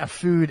not a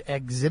food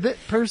exhibit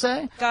per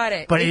se. Got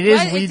it. But it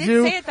is. We did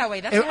do say it that way.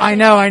 That's I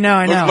know.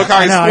 Look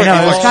how he's I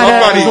know.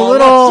 Somebody, it was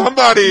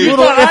a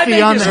little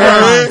iffy on the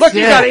headlines. Look,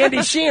 you got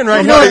Andy Sheehan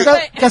right here.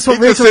 Guess what,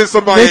 Rachel? Rachel? Sent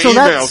somebody Rachel, an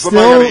email. that's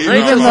Somebody still, got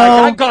an email.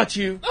 I got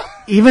you.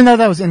 Even though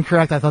that was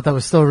incorrect, I thought that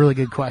was still a really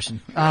good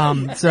question.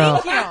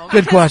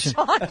 Good question. It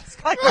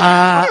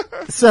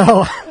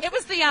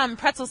was the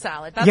pretzel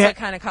salad. That's what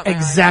kind of caught my eye.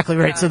 Exactly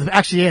right. So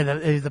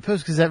the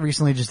Post-Gazette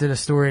recently just did a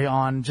story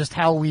on just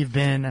how we've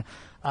been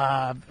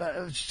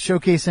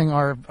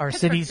showcasing our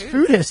city's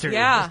food history.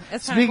 Yeah,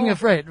 it's Speaking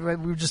cool. of,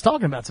 we were just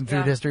talking about some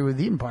food history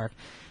with Eaton Park.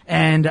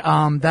 And,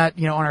 that,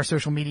 on our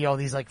social media, all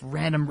these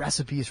random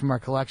recipes from our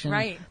collection.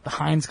 Right. The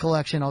Heinz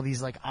collection, all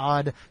these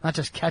odd, not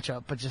just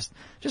ketchup, but just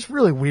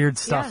really weird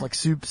stuff like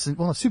soups.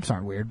 Soups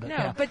aren't weird, but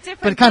but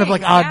different but kind of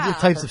things, odd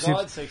types of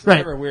soups. Sakes, right.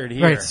 Never weird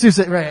here. Right. Soups,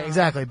 right.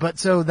 Exactly. But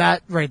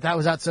that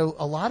was out. So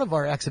a lot of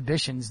our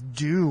exhibitions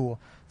do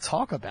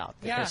talk about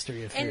the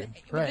history of food.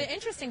 And the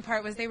interesting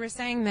part was they were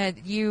saying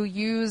that you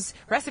use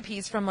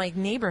recipes from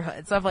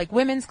neighborhoods of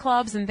women's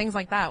clubs and things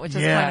like that, which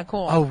is kind of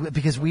cool. Oh,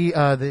 because we,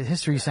 the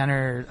History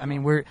Center,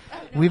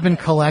 we've been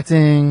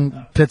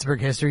collecting Pittsburgh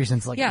history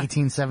since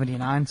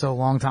 1879, so a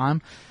long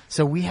time.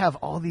 So we have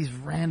all these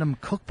random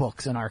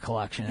cookbooks in our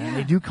collection, and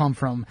they do come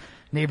from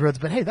neighborhoods.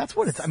 But hey, that's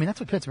what that's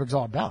what Pittsburgh's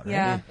all about,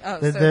 right? Yeah.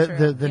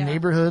 The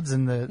neighborhoods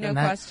and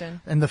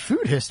question. And the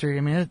food history.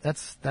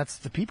 That's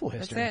the people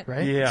history, That's it.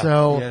 right? Yeah.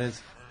 So, it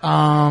is.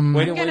 I'm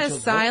going to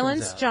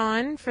silence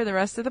John for the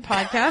rest of the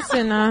podcast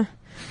and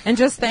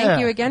just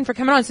thank you again for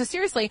coming on. So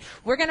seriously,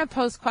 we're going to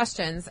post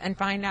questions and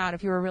find out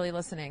if you were really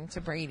listening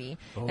to Brady.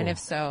 Oh. And if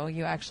so,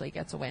 you actually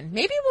get to win.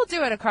 Maybe we'll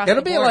do it across the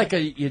board. It'll be like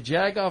a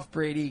YaJagoff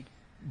Brady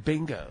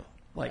bingo.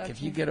 Like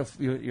if you get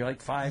you're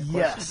like 5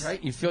 questions,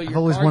 right? You feel I've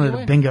always wanted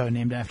a bingo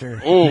named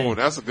after. Oh,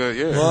 that's a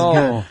good,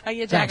 Whoa. A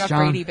YaJagoff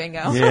Brady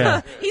bingo.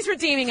 Yeah. He's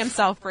redeeming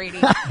himself, Brady.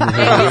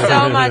 Thank you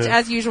so much,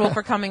 as usual,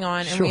 for coming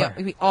on. And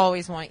we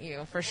always want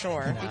you, for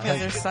sure, because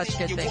there's such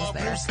good things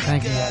there.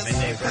 Thank you, guys.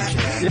 Really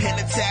appreciate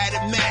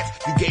it.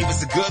 You gave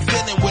us a good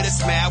feeling with a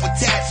smile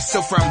attached.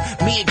 So from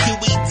me and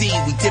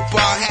QED, we tip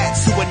our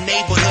hats to a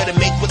neighborhood and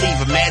make believe.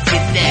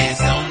 Imagine that.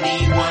 There's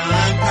only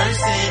one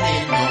person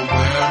in the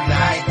world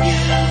like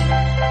you.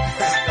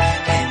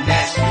 And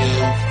that's you.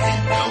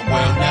 And the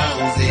world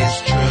knows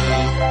it's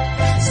true.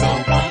 So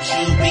won't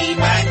you be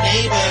my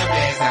neighbor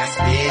as I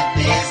spit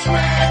this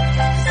rap?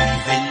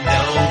 'Cause even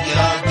though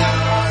you're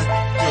gone,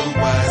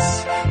 through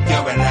us,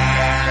 you're alive.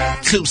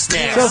 2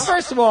 snaps. So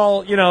first of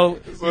all,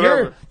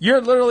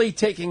 you're literally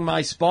taking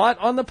my spot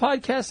on the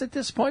podcast at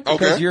this point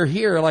because you're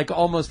here like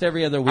almost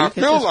every other week. I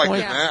feel at this like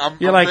point. it, man. I'm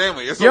like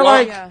family. It's you're a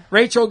like lot.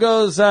 Rachel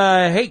goes,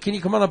 hey, can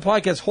you come on the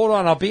podcast? Hold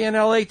on, I'll be in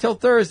LA till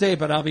Thursday,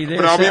 but I'll be there.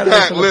 But I'll be Saturday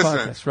back. for the Listen,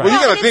 podcast. Right. well, you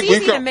gotta it's think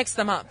easy to mix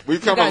them up.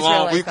 We've come a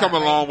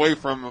long way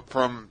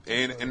from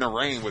in the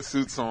rain with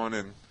suits on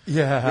and you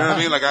know what I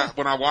mean. Like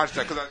when I watched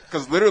that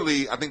because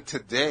literally I think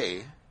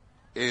today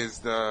is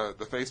the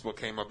Facebook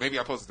came up. Maybe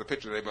I posted the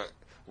picture today, but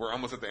we're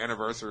almost at the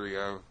anniversary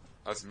of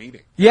us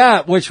meeting.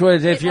 Yeah, which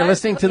was, if you're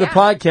listening to the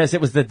podcast,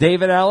 it was the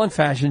David Allen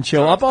Fashion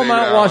Show up on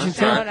Mount Washington.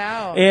 Shout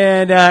out.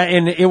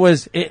 And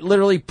it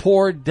literally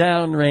poured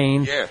down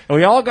rain. Yeah. And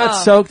we all got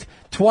soaked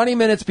 20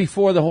 minutes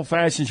before the whole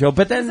fashion show,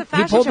 but then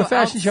he pulled the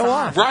fashion show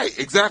off. Right,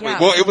 exactly. Yeah,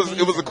 well, it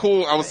was a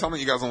cool, I was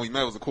telling you guys when we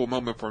met, it was a cool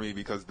moment for me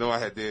because though I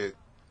had did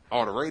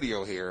all the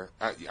radio here,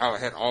 I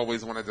had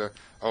always wanted to,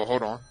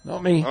 hold on.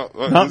 Not me.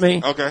 Not me.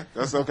 Okay,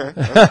 that's okay.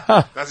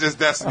 That's just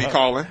Destiny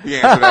calling. We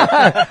answer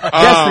that.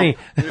 Destiny.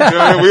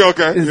 We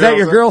okay. Is that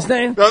your girl's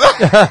name?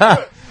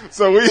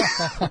 So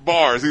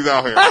bars, he's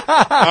out here.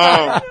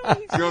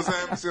 See what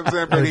I'm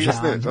saying? Brady a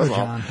snitch. That's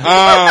all.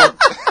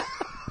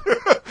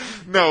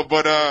 No,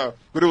 but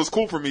it was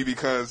cool for me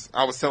because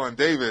I was telling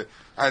David,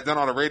 I had done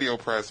all the radio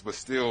press, but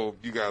still,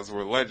 you guys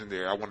were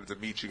legendary. I wanted to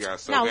meet you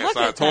guys so bad.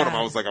 So I told him,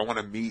 I was like, I want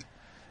to meet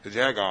the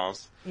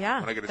Jagoffs when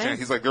I get a chance.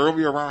 He's like, they'll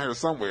be around here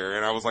somewhere.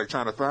 And I was like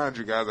trying to find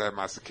you guys. I had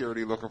my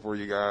security looking for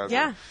you guys.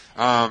 Yeah.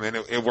 And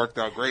it worked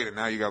out great. And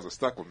now you guys are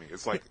stuck with me.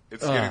 It's like,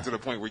 it's getting to the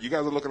point where you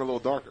guys are looking a little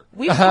darker.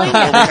 You're a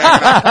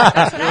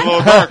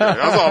little darker.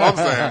 That's all I'm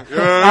saying. You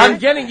know what I mean? I'm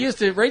getting used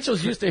to,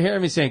 Rachel's used to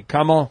hearing me saying,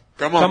 come on.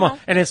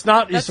 And it's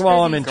not just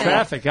while I'm in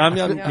traffic. I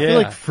feel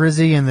like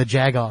Frzy and the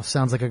Jagoff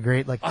sounds like a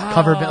great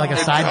cover bit, like a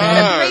side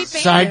band,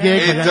 side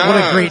gig. What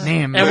a great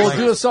name! And we'll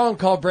do a song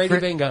called Brady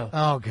Bingo.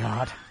 Oh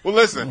God. Well,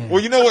 listen.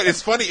 Well, you know what?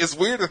 It's funny. It's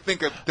weird to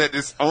think that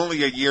it's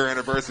only a year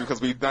anniversary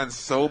because we've done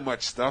so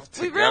much stuff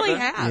together. We really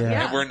have.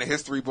 Yeah. And we're in the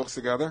history books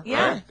together.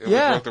 Yeah. Right? We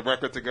broke the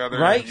record together.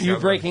 Right. You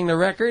breaking the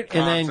record,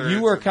 and then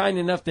you were kind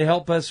enough to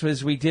help us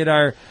as we did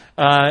our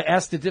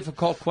Ask the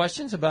Difficult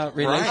Questions about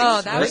relations. Right.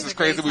 Oh, that was this is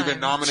crazy. We've been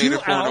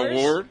nominated for an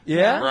award.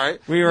 Yeah. Right.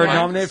 We were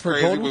nominated for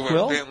Golden We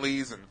Quill. went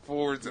Bentleys and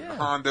Fords and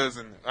Hondas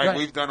and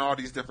we've done all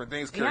these different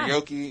things.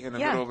 Karaoke in the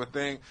middle of a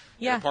thing.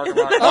 Yeah. In the parking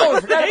lot. Oh, I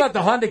forgot about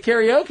the Honda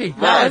karaoke.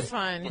 That was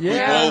fun. We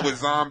bowled with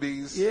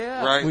zombies.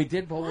 Yeah. Right. We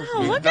did bowl with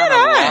zombies. We've done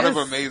a lot of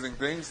amazing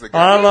things together.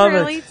 I love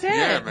really it. Did.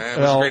 Yeah, man.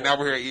 It was great. Now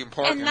we're here at Eaton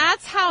Park. And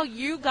that's how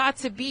you got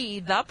to be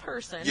the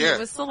person who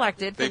was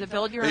selected for the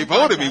Build Your Own They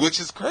voted podcast. me, which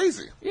is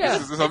crazy. Yeah.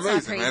 This is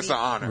amazing, man. It's an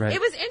honor. Right.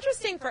 It was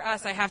interesting for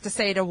us, I have to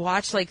say, to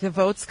watch the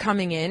votes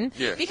coming in.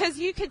 Yeah. Because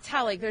you could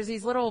tell there's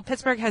these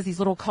Pittsburgh has these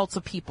little cults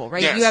of people,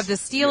 right? Yes. You have the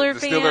Steeler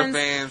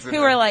fans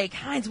who are like,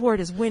 Heinz Ward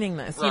is winning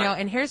this,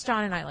 and here's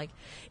John and I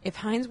if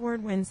Heinz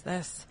Ward wins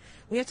this,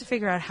 we have to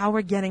figure out how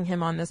we're getting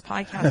him on this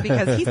podcast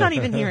because he's not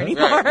even here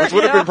anymore. Right. Which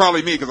would have been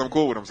probably me because I'm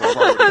cool with him. So I'm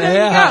probably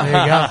there you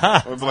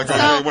go. It's like, you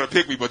didn't want to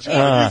pick me, but you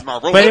want to use my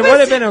role. But it would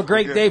have been a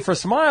great day for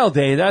Smile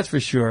Day, that's for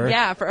sure.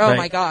 Yeah,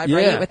 my God,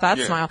 right? With that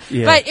smile.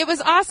 Yeah. But it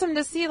was awesome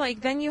to see,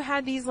 then you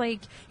had these,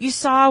 you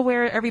saw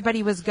where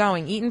everybody was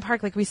going. Eaton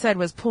Park, like we said,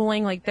 was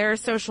pulling, their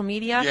social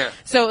media. Yeah.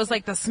 So it was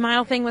the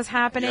Smile thing was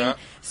happening. Yeah.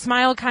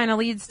 Smile kind of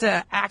leads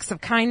to acts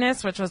of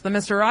kindness, which was the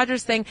Mr.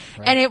 Rogers thing.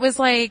 Right. And it was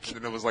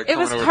it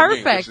was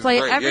perfect.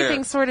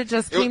 Everything sort of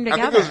just came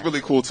together. I think it was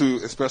really cool too,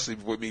 especially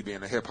with me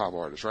being a hip hop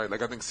artist, right?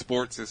 I think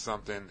sports is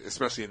something,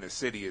 especially in this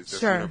city, is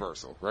just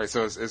universal, right?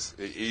 So it's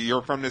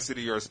you're from this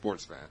city, you're a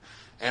sports fan,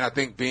 and I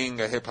think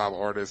being a hip hop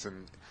artist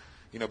and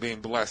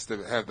being blessed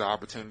to have the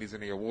opportunities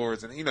and the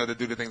awards and to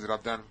do the things that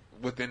I've done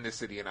within the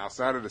city and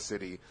outside of the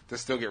city to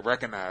still get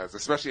recognized,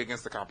 especially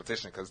against the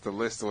competition, because the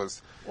list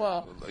was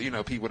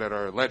people that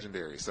are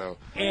legendary. So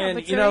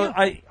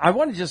I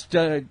want to just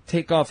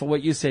take off of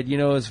what you said,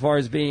 as far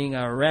as being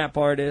a rap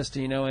artist,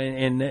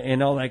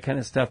 and all that kind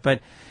of stuff. But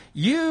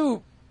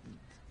you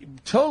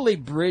totally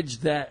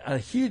bridged a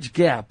huge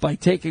gap by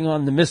taking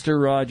on the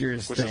Mr.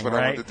 Rogers which thing, is what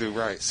I wanted to do,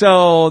 right?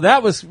 So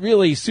that was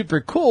really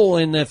super cool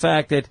in the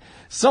fact that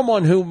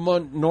someone who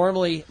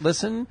normally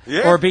listen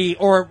or be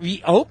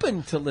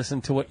open to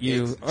listen to what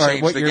your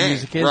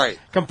music is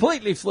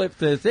completely flipped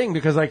the thing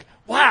because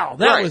Wow,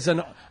 that was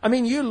I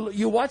mean,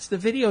 you watched the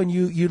video and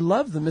you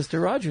love the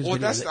Mr. Rogers video.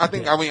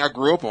 Well, I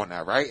grew up on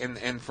that, right?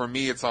 And for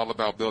me, it's all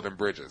about building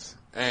bridges.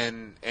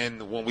 And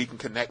when we can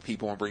connect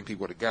people and bring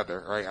people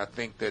together, right? I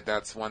think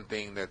that's one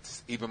thing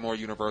that's even more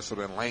universal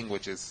than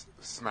language is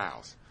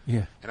smiles.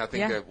 Yeah. And I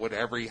think that with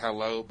every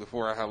hello,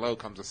 before a hello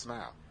comes a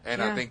smile.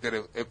 And I think that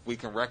if we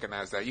can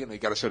recognize that, you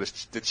got to show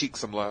the cheek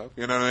some love.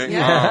 You know what I mean?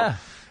 Yeah.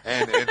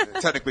 And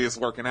technically it's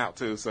working out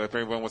too. So if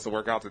anyone wants to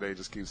work out today,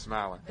 just keep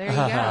smiling. There you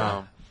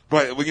go.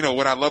 But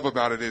what I love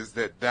about it is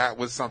that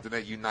was something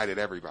that united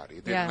everybody.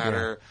 It didn't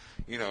matter,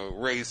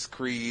 race,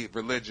 creed,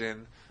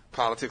 religion,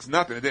 politics,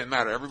 nothing. It didn't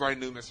matter. Everybody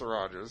knew Mr.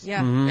 Rogers.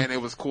 Yeah. And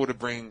it was cool to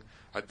bring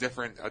a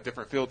different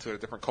feel to it, a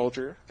different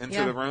culture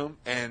into the room,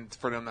 and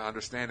for them to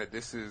understand that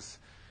this is.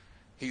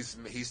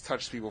 He's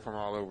touched people from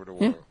all over the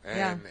world,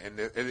 and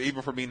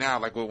even for me now,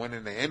 like we're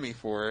winning the Emmy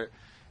for it,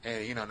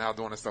 and now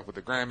doing the stuff with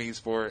the Grammys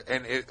for it.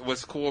 And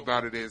what's cool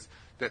about it is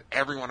that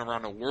everyone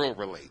around the world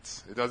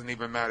relates. It doesn't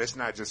even matter. It's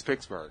not just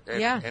Pittsburgh.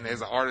 And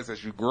as an artist,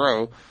 as you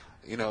grow,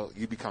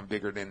 you become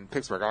bigger than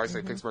Pittsburgh. I always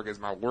say Pittsburgh is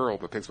my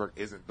world, but Pittsburgh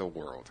isn't the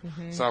world.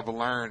 So I've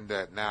learned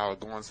that now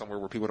going somewhere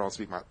where people don't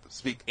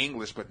speak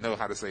English but know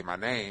how to say my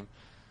name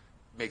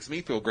makes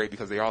me feel great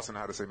because they also know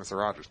how to say Mr.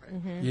 Rogers'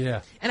 name.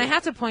 Yeah. And I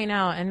have to point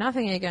out, and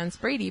nothing against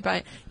Brady,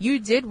 but you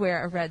did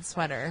wear a red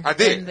sweater. I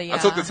did. I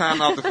took the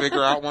time out to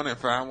figure out one and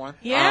find one.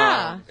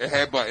 Yeah. It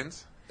had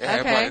buttons. It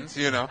had buttons,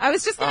 I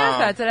was just going to ask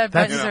that. Did it have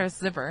buttons or a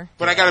zipper?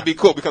 But I got to be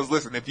cool because,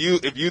 listen, if you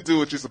do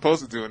what you're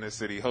supposed to do in this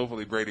city,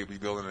 hopefully Brady will be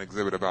building an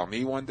exhibit about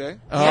me one day.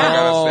 Oh, I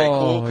got to stay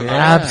cool.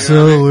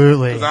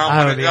 Absolutely.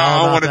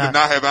 I don't want it to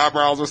not have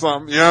eyebrows or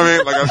something. You know what I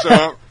mean? Like I show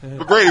up.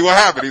 But Brady, what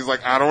happened? He's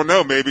like, I don't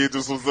know. Maybe it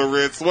just was the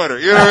red sweater.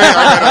 You know what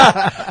I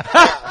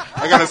mean?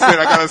 I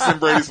gotta send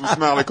Brady some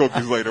smiley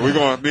cookies later.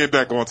 Me and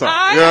Beck going to talk.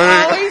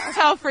 I always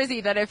tell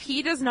Frzy that if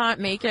he does not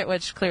make it,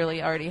 which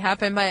clearly already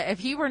happened, but if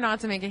he were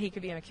not to make it, he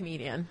could be a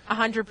comedian.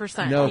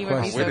 100%. No he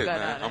would be so question. good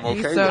at it. I'm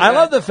okay. So I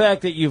love the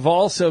fact that you've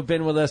also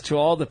been with us to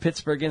all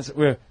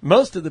the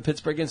most of the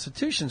Pittsburgh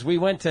institutions. We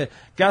went to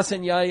Gus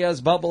and Yaya's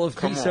Bubble of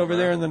Peace over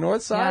there in the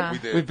north side.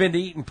 Yeah. We've been to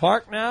Eaton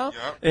Park now.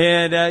 Yep.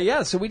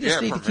 And so we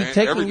just need to keep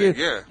taking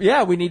you.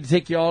 Yeah, we need to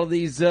take you all to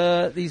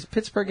these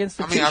Pittsburgh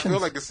institutions. I feel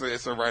like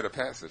it's a rite of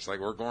passage. Like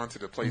we're going to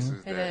the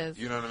places that, is.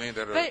 you know what I mean?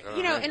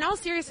 But, in all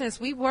seriousness,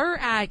 we were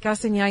at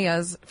Gus and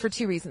Yaya's for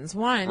two reasons.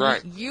 One,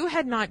 you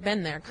had not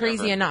been there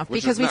crazy enough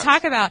because we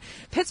talk about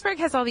Pittsburgh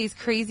has all these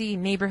crazy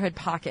neighborhood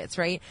pockets,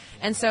 right?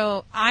 And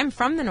so I'm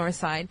from the north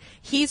side.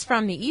 He's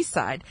from the east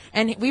side.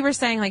 And we were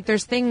saying, like,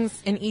 there's things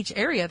in each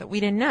area that we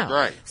didn't know.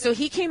 Right. So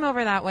he came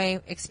over that way,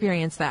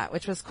 experienced that,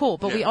 which was cool.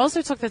 But we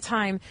also took the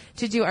time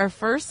to do our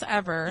first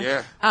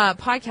ever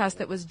podcast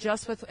that was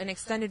just with an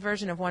extended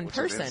version of one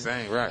person.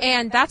 Insane, right.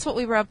 And that's what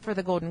we were up for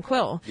the Golden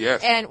Quill.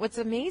 Yes. And what's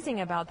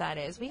amazing about that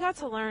is we got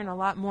to learn a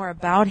lot more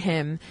about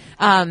him.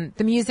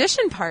 The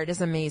musician part is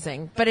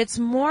amazing, but it's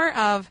more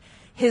of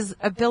his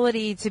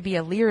ability to be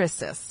a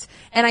lyricist.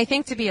 And I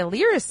think to be a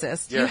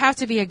lyricist, you have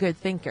to be a good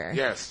thinker.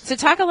 Yes. So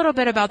talk a little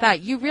bit about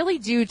that. You really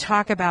do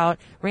talk about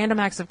random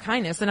acts of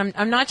kindness. And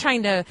I'm not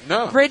trying to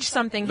bridge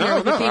something here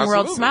with it being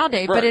World Smile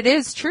Day, but it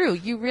is true.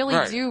 You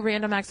really do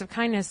random acts of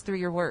kindness through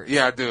your words.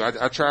 Yeah, I do.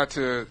 I try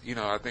to,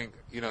 I think,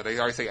 they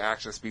always say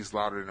action speaks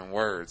louder than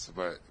words,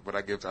 but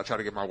I try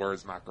to give my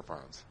words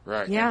microphones,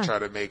 right? Yeah. And try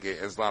to make it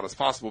as loud as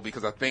possible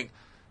because I think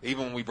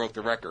even when we broke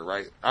the record,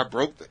 right? I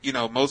broke,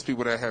 most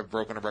people that have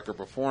broken a record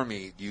before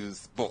me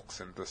use books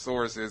and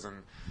thesauruses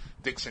and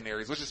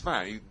dictionaries, which is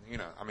fine. It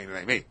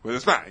ain't me, but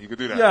it's fine. You could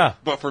do that. Yeah.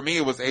 But for me,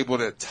 it was able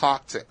to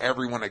talk to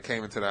everyone that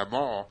came into that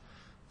mall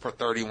for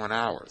 31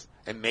 hours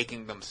and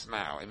making them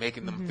smile and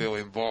making them feel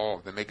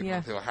involved and making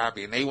them feel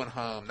happy. And they went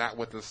home not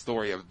with the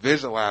story of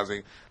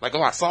visualizing, like,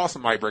 I saw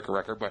somebody break a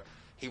record, but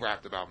he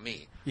rapped about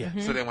me. Yeah.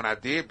 So then when I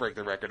did break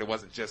the record, it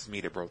wasn't just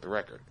me that broke the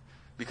record.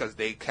 Because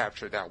they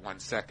captured that 1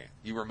 second.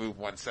 You remove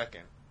 1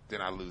 second, then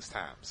I lose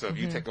time. So if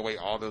you take away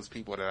all those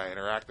people that I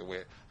interacted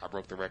with, I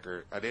broke the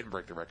record. I didn't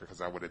break the record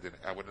because I wouldn't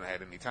have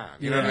had any time.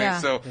 You know what I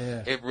mean? So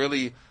it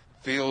really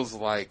feels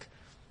like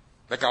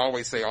I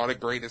always say, all the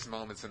greatest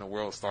moments in the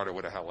world started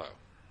with a hello.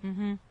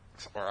 Mm-hmm.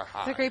 Or a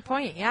hi. That's a great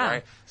point, yeah.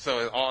 Right?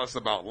 So it's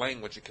about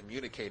language and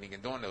communicating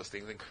and doing those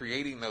things and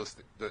creating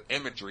the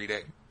imagery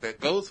that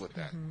goes with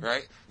that,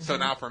 right? So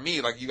now for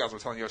me, like you guys were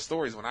telling your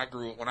stories, when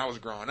I was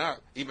growing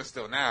up, even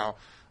still now,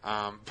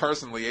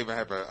 personally, I even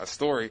have a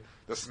story.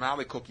 The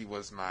smiley cookie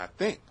was my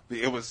thing.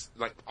 It was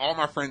like all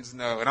my friends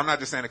know, and I'm not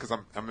just saying it because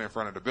I'm in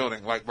front of the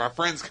building. Like my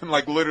friends can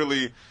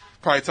literally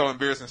probably tell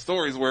embarrassing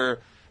stories where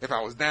if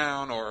I was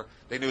down or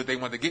they knew if they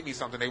wanted to get me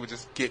something, they would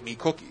just get me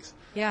cookies.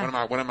 Yeah.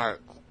 One of my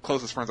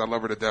closest friends, I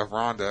love her to death,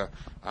 Rhonda.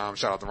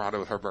 Shout out to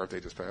Rhonda. Her birthday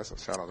just passed. So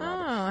shout out to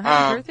Rhonda. Oh,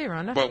 happy birthday,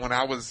 Rhonda. But when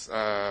I was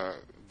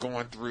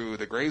going through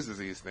the Graves'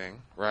 disease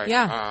thing, right?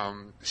 Yeah.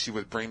 She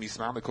would bring me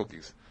smiley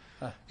cookies.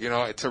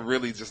 To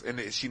really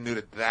and she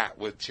knew that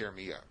would cheer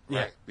me up,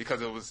 right? Yeah.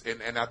 Because it was,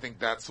 and I think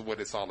that's what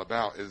it's all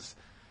about is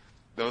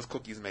those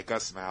cookies make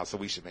us smile, so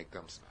we should make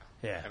them smile.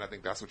 Yeah. And I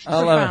think that's what you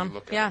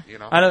look at. You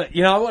know?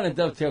 I want to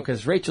dovetail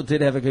because Rachel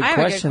did have a good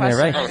question there,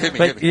 right? Oh,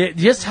 hit me.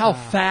 Just how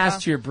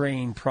fast your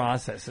brain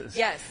processes.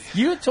 Yes.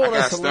 You told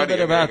us a little bit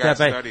about that,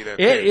 but it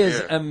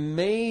is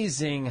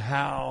amazing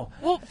how.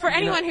 Well, for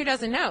anyone who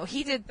doesn't know,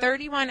 he did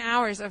 31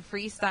 hours of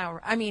freestyle.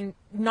 I mean,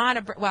 not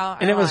a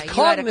and it was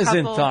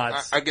cognizant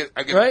thoughts. I get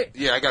right?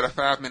 Yeah, I got a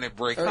 5-minute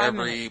break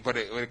but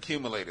it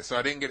accumulated. So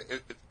I didn't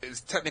get.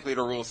 It's technically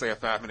the rules say a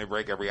 5-minute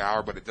break every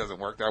hour, but it doesn't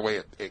work that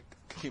way. It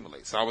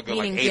accumulates. So I would go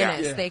like 8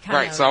 hours.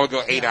 Right. So I would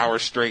go 8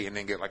 hours straight and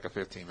then get like a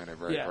 15-minute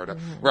break. Yeah.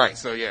 Right.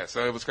 So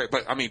so it was great.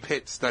 But I mean,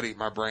 Pitt studied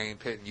my brain.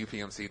 Pitt and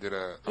UPMC did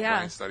a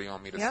brain study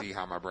on me to see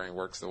how my brain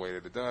works the way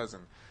that it does.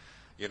 And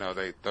you know,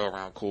 they throw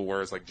around cool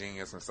words like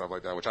genius and stuff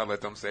like that, which I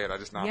let them say it. I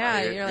just nod my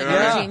head. You're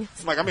like, genius.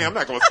 I'm like, I mean, I'm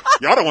not going to,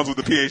 y'all the ones with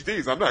the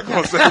PhDs. I'm not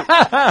going to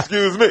say,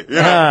 excuse me.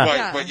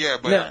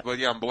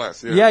 But I'm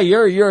blessed. Yeah,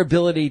 your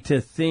ability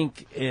to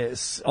think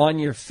is on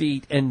your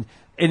feet and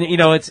you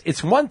know,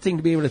 it's one thing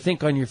to be able to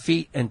think on your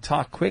feet and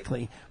talk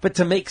quickly, but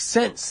to make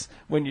sense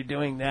when you're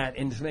doing that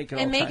and to make it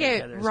all and make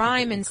it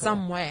rhyme in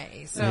some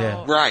way.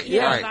 So right.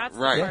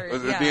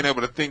 Being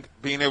able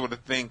to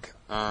think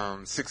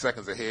 6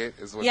 seconds ahead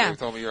is what they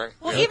told me, right?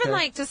 Well, even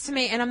like just to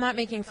make, and I'm not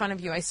making fun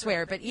of you, I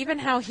swear, but even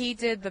how he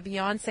did the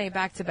Beyonce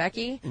Back to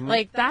Becky,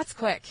 like that's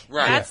quick.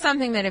 Right. That's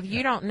something that if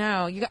you don't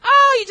know, you go,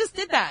 oh, you just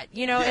did that.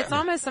 You know, it's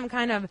almost some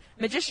kind of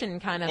magician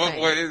kind of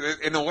thing. Well,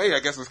 in a way, I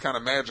guess it's kind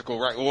of magical,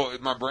 right? Well,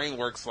 my brain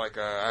works like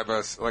I have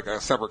a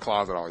separate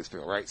closet. I always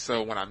feel, right?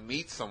 So when I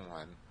meet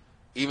someone,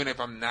 even if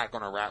I'm not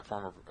going to rap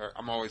for them,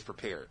 I'm always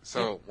prepared.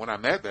 So when I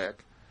met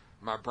Beck,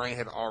 my brain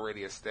had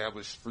already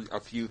established a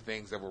few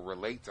things that will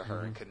relate to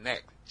her and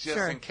connect,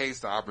 just in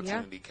case the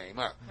opportunity came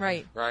up.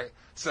 Right.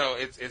 So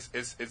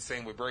it's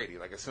same with Brady.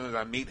 Like as soon as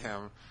I meet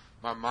him,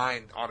 my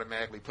mind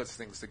automatically puts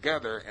things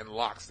together and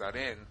locks that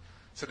in.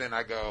 So then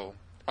I go,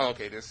 oh,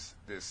 okay, this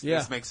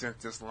makes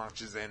sense. This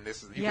launches in.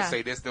 This is you can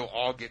say this. They'll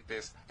all get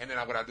this. And then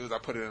what I do is I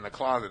put it in the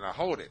closet and I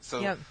hold it.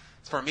 So.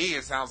 For me,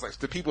 it sounds like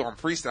to people I'm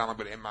freestyling,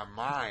 but in my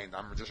mind,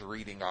 I'm just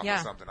reading off of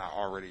something I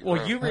already wrote.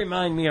 Well, you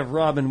remind me of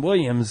Robin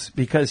Williams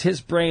because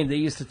his brain, they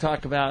used to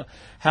talk about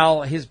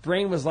how his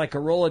brain was like a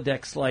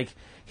Rolodex, like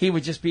he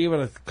would just be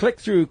able to click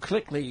through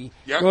quickly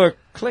or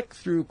click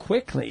through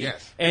quickly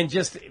and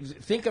just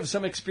think of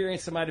some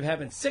experience that might have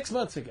happened 6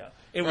 months ago.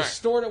 It was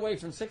stored away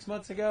from 6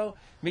 months ago,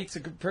 meets a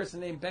good person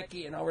named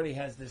Becky, and already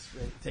has this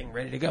thing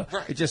ready to go.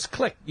 Right. It just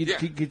clicked. You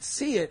could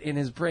see it in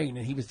his brain,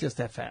 and he was just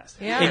that fast.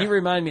 Yeah. And you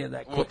remind me of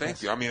that. Well,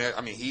 thank you. I mean,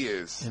 he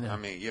is. I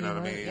mean, you know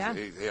what I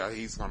mean?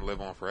 He's going to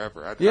live on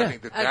forever. I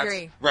think that's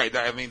agree. Right.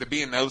 I mean, to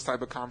be in those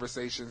type of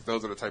conversations,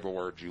 those are the type of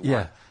words you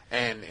want.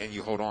 And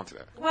you hold on to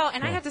that. Well,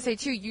 and I have to say,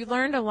 too, you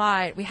learned a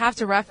lot. We have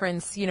to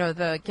reference,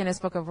 the Guinness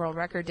Book of World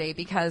Record Day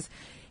because,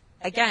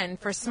 again,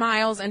 for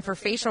smiles and for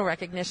facial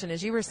recognition,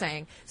 as you were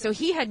saying. So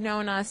he had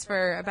known us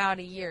for about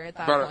a year at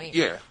that point.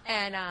 Yeah.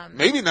 And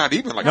maybe not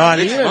even like not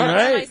 6 even, months.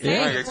 right? Like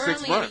we're 6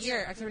 only months. a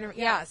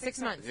year. 6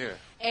 months. Yeah.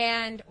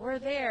 And we're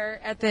there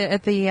at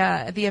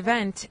the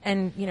event,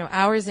 and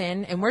hours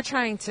in, and we're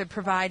trying to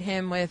provide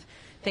him with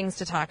things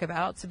to talk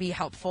about to be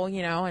helpful,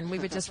 and we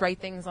would just write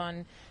things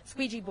on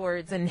squeegee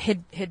boards and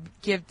he'd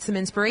give some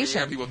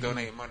inspiration. Yeah, people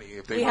donate money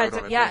if they wrote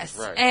on it. Yes.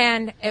 Right.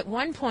 And at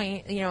one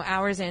point,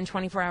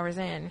 24 hours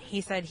in, he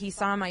said he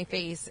saw my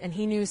face and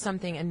he knew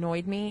something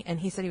annoyed me, and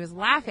he said he was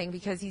laughing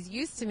because he's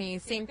used to me,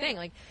 same thing,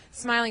 like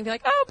smiling, be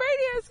like, oh,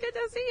 Brady, it's good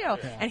to see you.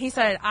 Yeah. And he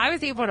said, I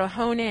was able to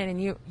hone in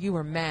and you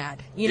were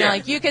mad.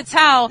 Like you could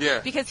tell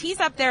because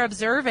he's up there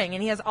observing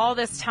and he has all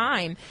this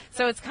time.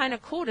 So it's kind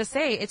of cool to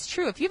say it's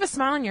true. If you have a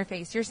smile on your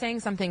face, you're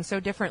saying something so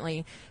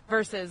differently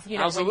versus, when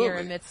you're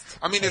amidst.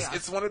 I mean,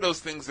 it's one of those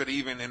things that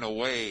even in a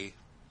way,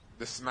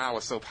 the smile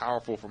is so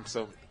powerful from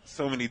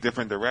so many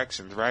different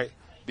directions, right?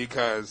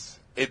 Because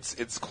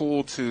it's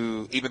cool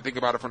to even think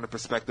about it from the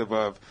perspective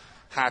of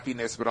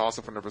happiness, but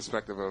also from the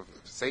perspective of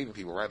saving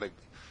people, right? Like,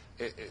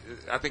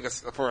 I think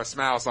for a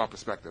smile, it's all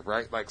perspective,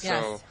 right? Like,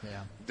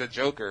 the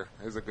Joker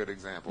is a good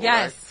example,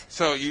 right?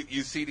 So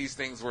you see these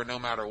things where no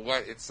matter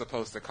what, it's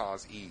supposed to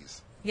cause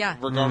ease. Yeah.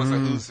 Regardless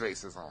of whose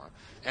face is on.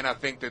 And I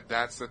think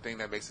that's the thing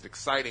that makes it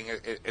exciting.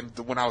 And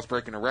when I was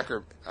breaking the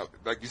record,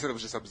 like you said, it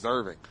was just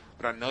observing.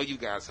 But I know you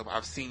guys,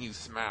 I've seen you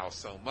smile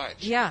so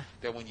much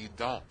that when you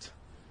don't,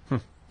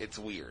 it's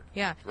weird.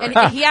 Yeah. Right?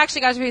 And he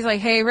actually got to me, he's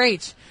like, hey,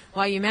 Rach,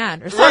 why are you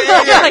mad? Or something.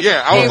 Like,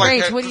 yeah. I was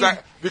like,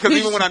 Rach, because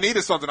even when I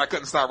needed something, I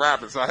couldn't stop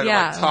rapping. So I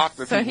had to talk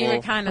to people. So he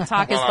would kind of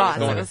talk his thoughts.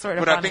 It was sort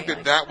of funny. I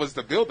think that was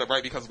the build-up,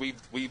 right? Because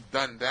we've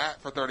done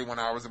that for 31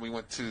 hours, and we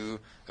went to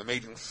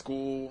Amazing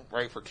School,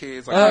 right, for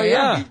kids.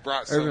 Like, we've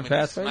brought so Urban many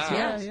Pathways.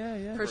 smiles.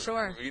 Yeah. For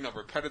sure.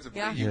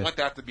 Repetitively. You want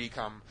that to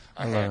become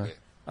a habit.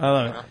 I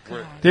love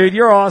it. Dude,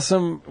 you're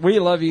awesome. We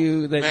love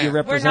you that you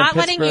represent We're not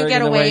Pittsburgh letting you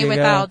get away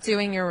without go.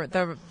 doing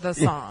the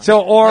song.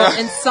 So,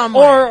 in some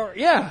way.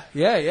 Right?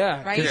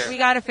 Yeah. We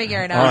got to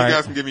figure it out. Right. You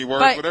guys can give me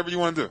words, whatever you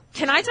want to do.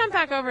 Can I jump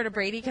back over to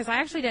Brady? Because I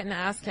actually didn't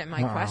ask him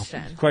my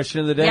question.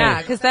 Question of the day.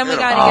 Yeah, because then we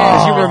got to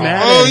get. You were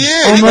mad. Oh,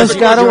 yeah. Almost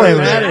got away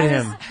with it.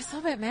 I was a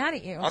little bit mad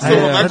at you. I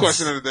still want my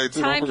question of the day,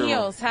 too. Time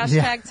heals.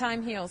 Hashtag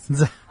time heals.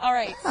 All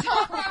right.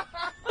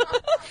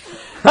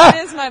 That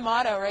is my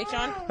motto, right,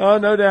 John? Oh,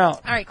 no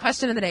doubt. All right,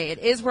 question of the day. It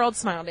is World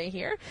Smile Day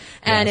here,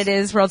 and it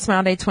is World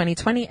Smile Day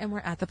 2020, and we're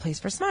at the Place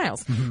for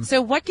Smiles. Mm-hmm.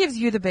 So what gives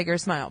you the bigger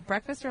smile,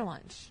 breakfast or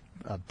lunch?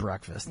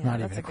 Breakfast, not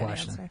even a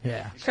question. Answer.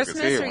 Yeah.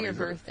 Christmas or your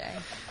birthday?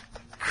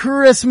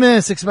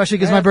 Christmas, especially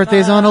because my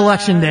birthday's on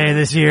Election Day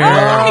this year.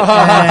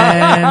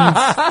 And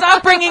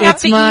stop bringing up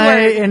the E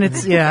word. And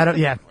it's,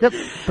 yep.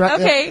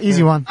 Okay.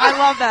 Easy one. I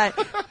love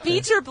that.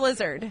 Beach or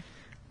blizzard?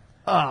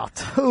 Oh,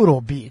 total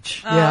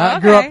beach.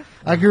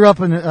 I grew up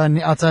in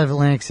outside of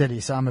Atlantic City,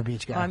 so I'm a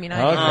beach guy. Well, I mean,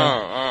 okay.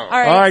 All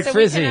right, so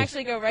Frzy. we can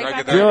actually go right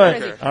back to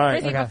Frzy. Frzy. All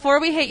right. Frzy,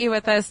 before we hit you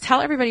with this, tell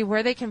everybody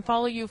where they can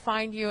follow you,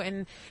 find you,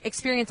 and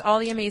experience all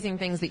the amazing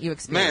things that you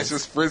experience. Man, it's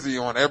just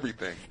Frzy on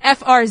everything.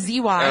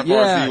 Frzy.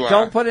 Yeah,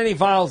 don't put any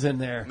vowels in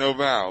there. No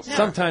vowels. Yeah.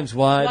 Sometimes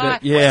Y,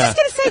 but yeah. I was just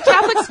going to say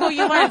Catholic school,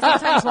 you learn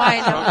sometimes Y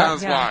and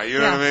sometimes Y, you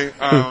know what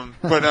I mean?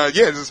 But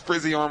just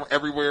Frzy on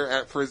everywhere,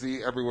 at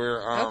Frzy,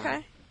 everywhere.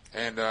 Okay.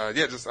 And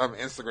just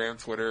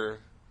Instagram, Twitter,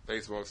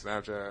 Facebook,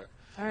 Snapchat.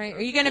 All right.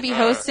 Are you going to be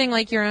hosting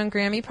like your own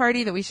Grammy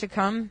party that we should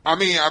come?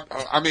 Hopefully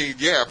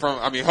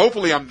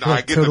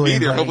I get to be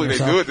there. Hopefully they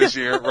do it this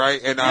year,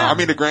 right? And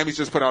the Grammys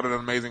just put out an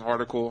amazing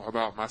article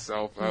about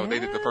myself. They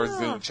did the first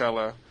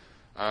Zoom-cella,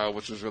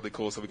 which was really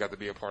cool. So we got to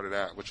be a part of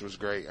that, which was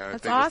great.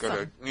 That's awesome.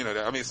 Just go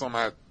to, it's on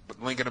my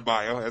link in the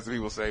bio, as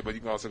people say, but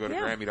you can also go to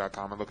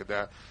Grammy.com and look at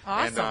that.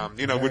 Awesome.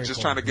 And we're just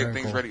trying to get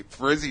things ready.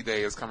 Frzy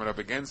Day is coming up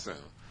again soon.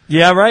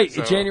 Yeah, right.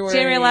 So, January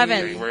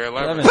 11th.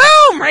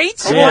 Boom! Right?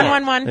 Yeah.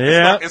 111.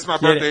 Yeah. It's my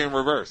birthday in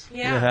reverse.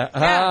 Yeah.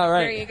 All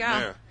right. There you go.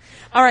 Yeah.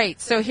 All right.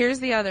 So here's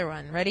the other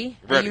one. Ready?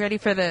 Ready. Are you ready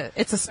for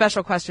it's a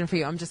special question for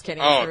you. I'm just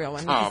kidding. It's the real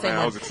one.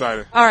 I was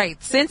excited. All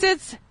right. Since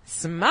it's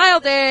Smile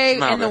Day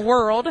in the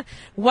world,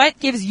 what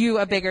gives you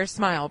a bigger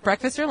smile?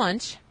 Breakfast or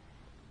lunch?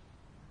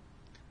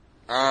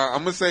 I'm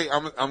gonna say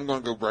I'm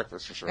gonna go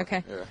breakfast for sure.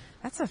 Okay. Yeah.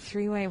 That's a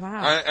three-way.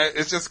 Wow.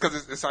 It's just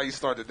because it's how you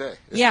start the day.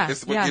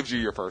 It's what gives you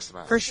your first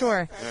smile. For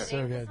sure. Yeah.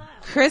 So good.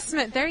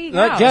 Christmas. There you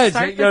go. Good.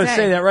 You gotta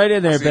say that right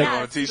in there, Becky.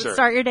 On a t-shirt.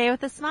 Start your day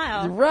with a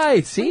smile.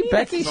 Right. See,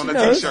 Becky, she on a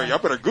knows. t-shirt. Y'all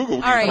better Google.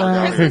 All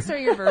right. Christmas or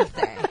your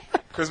birthday?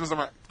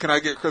 Can I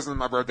get Christmas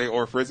my birthday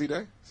or Frzy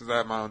Day since I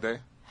have my own day?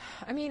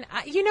 I mean,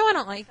 I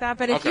don't like that,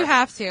 but if you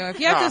have to, if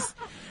you have to,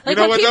 like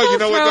when people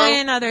throw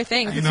in other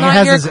things, it's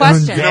not your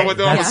question. You know what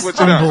though? I'm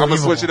gonna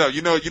switch it up.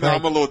 You know,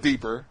 I'm a little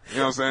deeper. You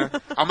know what I'm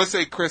saying? I'm gonna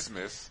say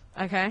Christmas.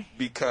 Okay.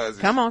 Because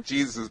it's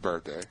Jesus'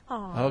 birthday.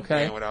 Aww.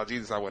 Okay. And without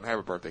Jesus, I wouldn't have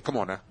a birthday. Come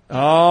on now.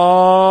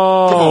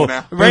 Oh. Come on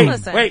now.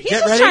 Wait, he's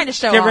get just ready. trying to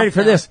show Get off, ready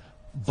for though. this.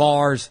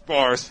 Bars.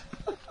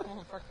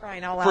 For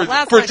crying out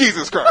loud. For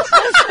Jesus Christ.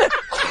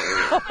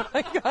 Oh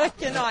my God, I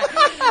cannot.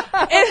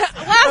 Last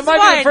That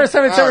might be the first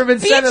time it's ever been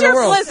said in the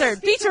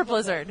world. Beach or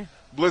blizzard?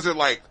 Blizzard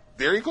like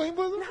Dairy Queen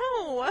blizzard?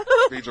 No.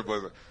 Beach or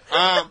blizzard.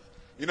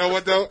 You know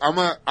what though? I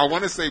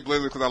want to say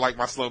blizzard because I like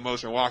my slow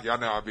motion walk. Y'all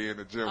know I'll be in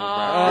the gym with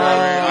my. You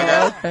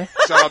know what I mean? Okay.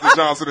 Shout out to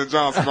Johnson &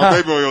 Johnson. My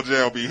baby oil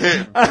gel be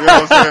hitting. You know what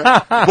I'm saying?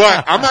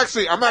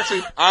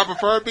 But I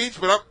prefer a beach,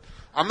 but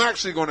I'm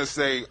actually going to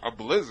say a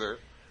blizzard.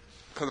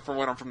 Because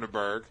I'm from the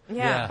Berg.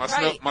 Yeah.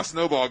 My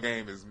snowball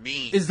game is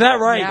mean. Is that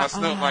right? Yeah.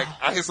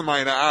 I hit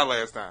somebody in the eye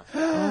last time.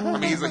 I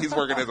mean, he's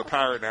working as a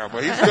pirate now,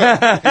 but he's good.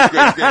 He's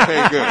getting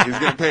paid good. He's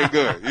getting paid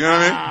good. You know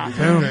what I mean? He's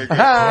getting paid good.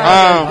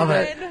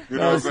 You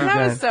know what I'm saying?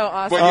 That was so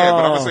awesome. But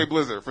I'm going to say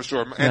blizzard for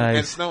sure.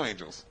 And snow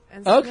angels.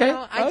 And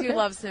I do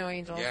love snow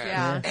angels.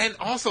 Yeah. And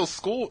also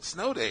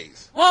snow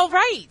days. Well,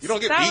 right. You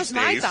don't get that beach was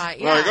my days. thought,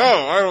 yeah. Like,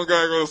 I don't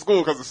gotta go to school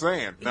because of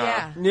sand. Nah.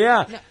 Yeah.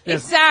 Yeah. No,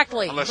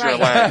 exactly. Unless you're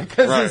Aladdin.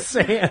 Because right. it's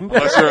sand.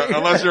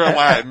 Unless you're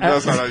Aladdin.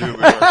 That's how that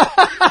usually works.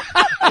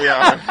 We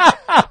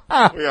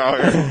out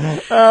here.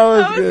 That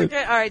was good.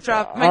 All right,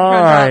 drop. All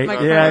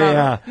right.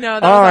 Yeah. No,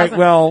 that all was right. awesome.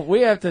 Well,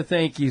 we have to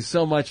thank you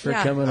so much for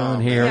coming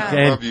on here. Yeah.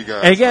 And love you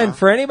guys. again,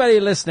 for anybody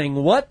listening,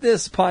 what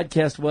this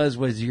podcast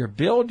was your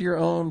build your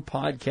own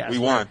podcast. We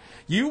won.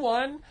 You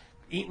won.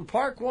 Eaton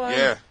Park won.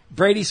 Yeah.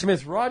 Brady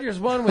Smith Rogers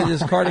won with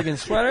his cardigan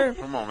sweater.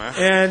 Come on, man.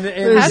 And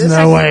There's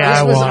no way I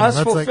this was won. us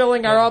That's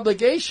fulfilling our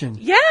obligation.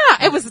 Yeah,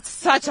 it was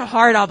such a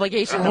hard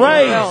obligation to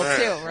Right.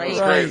 fulfill, too, right?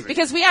 Crazy.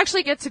 Because we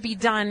actually get to be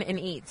done and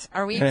eat.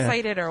 Are we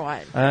excited or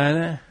what?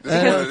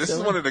 This is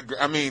one of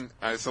the.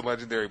 It's a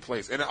legendary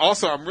place, and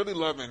also I'm really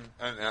loving.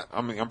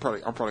 I'm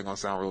probably gonna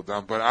sound real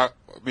dumb, but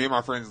me and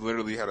my friends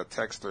literally had a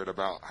text thread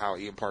about how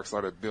Eaton Park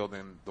started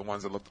building the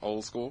ones that looked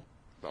old school.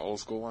 The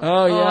old school one.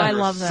 Oh, yeah. I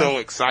love that. So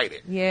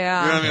excited.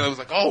 Yeah. You know what I mean? I was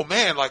like, oh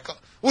man, like,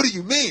 what do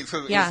you mean?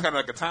 Because Yeah. it was kind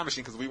of like a time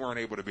machine because we weren't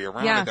able to be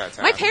around Yeah. at that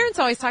time. My parents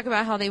always talk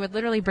about how they would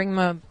literally bring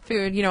the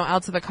food,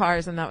 out to the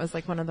cars, and that was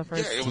like one of the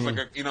first. Yeah, it was like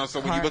so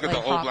when you look at like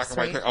the old black hops,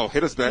 and white, right?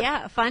 hit us back.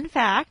 Yeah, fun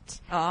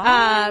fact.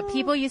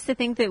 People used to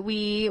think that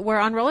we were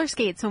on roller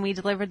skates when we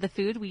delivered the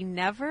food. We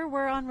never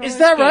were on roller skates. Is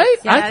that right?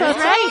 Yeah, I thought that's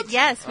right. so.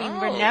 Yes, we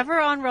were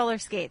never on roller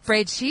skates.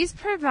 Braid, she's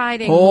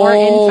providing more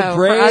info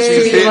for us to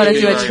be able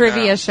to do a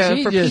trivia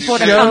show for people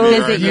to come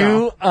visit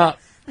you. Up.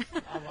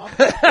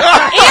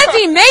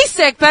 Andy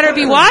Masick better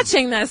be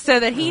watching this so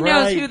that he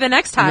knows who the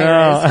next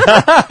hire is.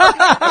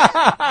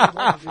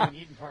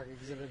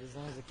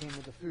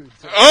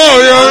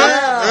 Oh,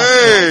 yeah.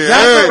 Hey,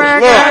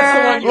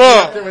 that's hey,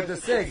 look, with the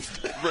cigs.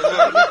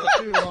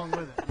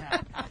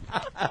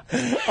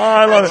 Oh,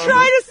 I love it. I'm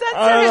trying to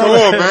censor him. Come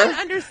on, man.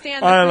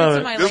 Understand the I love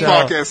it. my This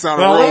language. podcast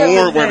sounded real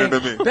award-winning to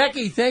me.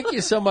 Becky, thank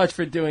you so much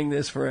for doing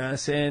this for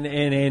us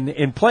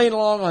and playing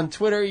along on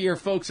Twitter. Your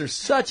folks are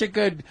such a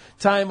good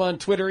time on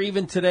Twitter,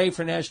 even today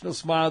for National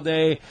Smile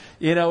Day.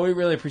 You know, we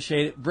really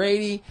appreciate it.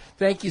 Brady,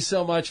 thank you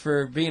so much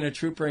for being a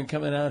trooper and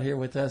coming out here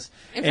with us.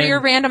 And for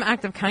your random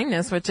act of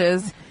kindness, which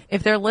is,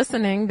 if they're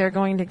listening, they're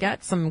going to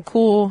get some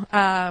cool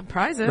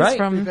prizes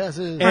from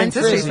Heinz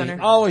History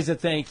Center. Always a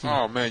thank you.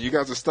 Oh, man, you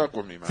guys are stuck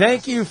with me, man.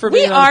 Thank you for We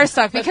being are on.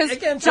 stuck because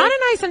Again, John and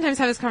I sometimes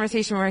have this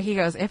conversation where he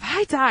goes, if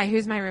I die,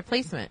 who's my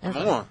replacement?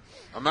 Come on.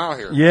 I'm out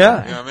here.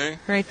 Yeah. You know what I mean?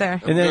 Right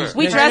there. And then,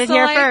 we and dress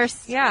here alike.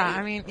 first. Yeah,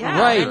 I mean,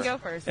 yeah, right. go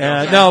first.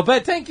 No,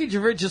 but thank you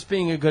for just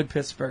being a good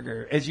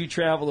Pittsburgher. As you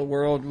travel the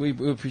world, we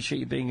appreciate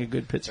you being a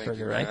good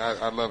Pittsburgher, right?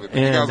 I love it.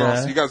 And,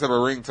 you guys have a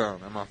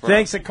ringtone on my phone.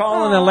 Thanks to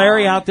Colin and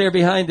Larry out there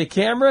behind the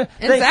camera.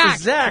 And Thanks Zach.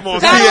 to Zach. Come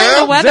on,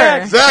 Battling the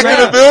weather. Zach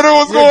in the building.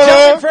 What's going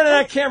Jump on? in front of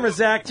that camera,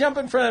 Zach. Jump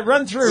in front of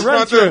Run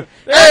through.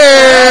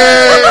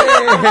 Hey!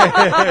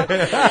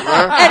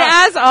 And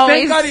as always,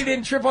 Thank God he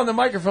didn't trip on the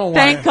microphone.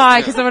 thank God,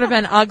 because it would have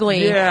been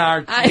ugly.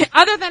 Yeah.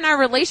 Other than our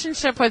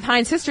relationship with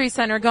Heinz History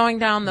Center going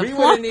down the We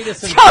would have needed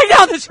some. going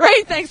down the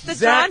train, thanks to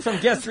Zach John.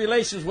 from Guest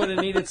Relations would have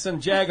needed some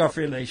JaGoff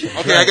relations.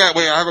 Okay,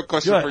 I have a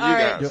question for you All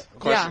right.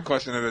 guys.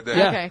 Question of the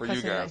day Okay, for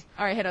you guys.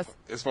 All right, hit us.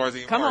 As far as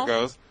the Come part on.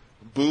 goes,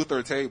 booth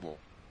or table?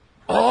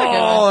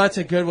 Oh, that's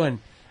a good one.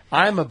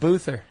 I'm a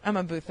boother. I'm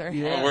a boother.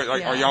 Yeah.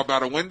 Are y'all by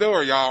the window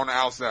or y'all on the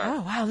outside? Oh,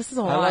 wow, this is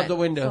a I lot. love the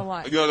window. This is a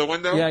lot. You know the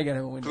window? Yeah, I got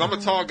a window. Because I'm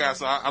a tall guy,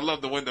 so I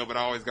love the window, but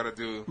I always got to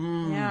do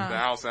the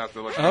outside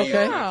to let the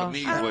Okay.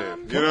 knees live.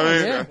 You know what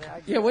I mean?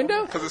 Yeah,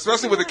 window? Because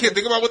especially with the kids,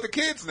 think about with the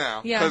kids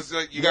now. Yeah. Because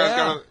you guys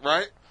got to,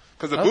 right?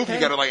 Because the booth, you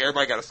got to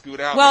everybody got to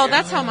scoot out. Well,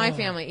 together. that's how my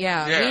family,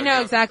 we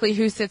know exactly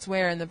who sits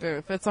where in the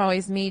booth. It's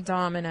always me,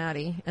 Dom, and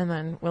Addie, and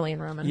then Willie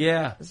and Roman.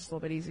 Yeah. It's just a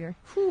little bit easier.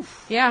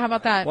 Yeah, how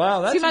about that?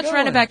 Wow, that's too a much good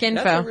run-it-back one.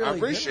 info. That's a really I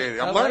appreciate it.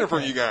 I'm I learning like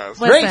from that. you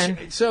guys. Listen.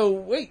 Great. So,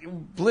 wait,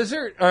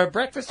 Blizzard or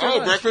breakfast or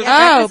lunch? Breakfast?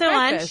 Breakfast or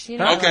lunch. lunch. You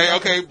know,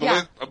 Okay.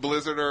 Yeah. A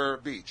blizzard or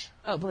beach?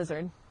 Oh,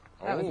 Blizzard.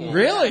 That was me.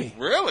 Really?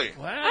 Really?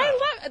 Wow.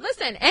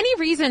 Listen, any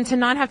reason to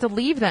not have to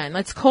leave then.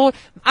 It's cold.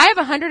 I have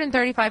a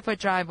 135-foot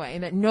driveway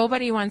that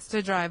nobody wants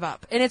to drive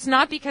up. And it's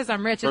not because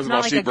I'm rich. It's First of not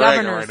all, like she a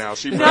bragging governor's. right now.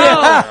 She No,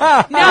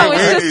 bragging. no, We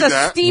it's need just a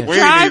that. steep We need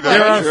driveway.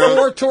 There are Yeah.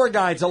 4 tour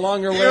guides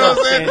along your way. You know what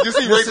I'm saying? saying, You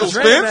see Mrs. Rachel's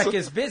Redneck fence?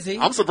 is busy.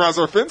 I'm surprised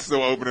her fence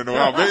still open in the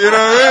house. You know what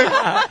I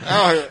mean?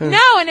 Out here.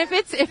 No, and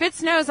if it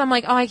snows, I'm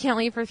like, oh, I can't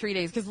leave for 3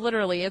 days because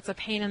literally it's a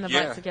pain in the butt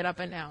Yeah. to get up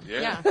and down.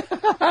 Yeah. There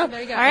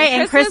you go. All right,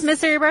 and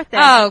Christmas or your birthday?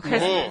 Oh,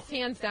 Christmas. Cool.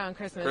 Hands down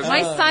Christmas. Christmas.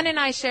 My son and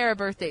I share a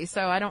birthday,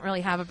 so I don't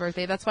really have a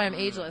birthday. That's why I'm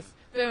ageless.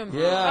 Boom.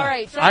 Yeah. All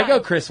right, John. I go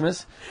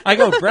Christmas. I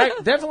go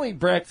definitely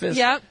breakfast.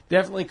 Yep.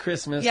 Definitely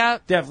Christmas.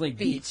 Yep. Definitely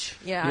beach.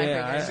 Yeah,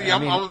 I figured.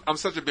 See, I'm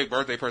such a big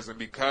birthday person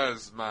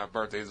because my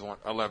birthday is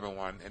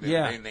 11/1, and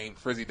then they named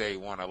Frizzy Day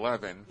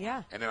 1/11.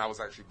 Yeah. And then I was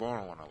actually born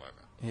on 1/11.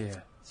 Yeah.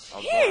 I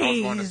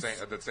was born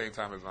at the same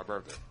time as my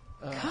birthday.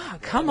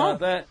 God, come on.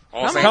 That.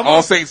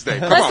 All Saints Day.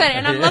 Come Listen, on.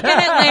 and I'm looking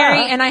at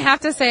Larry, and I have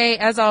to say,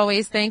 as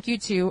always, thank you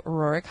to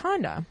Rorick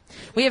Honda.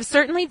 We have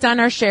certainly done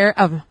our share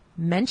of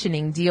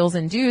mentioning deals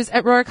and do's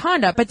at Rorick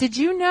Honda, but did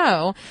you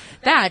know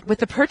that with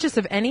the purchase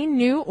of any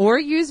new or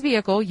used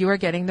vehicle, you are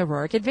getting the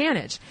Rorick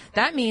Advantage?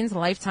 That means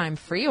lifetime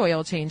free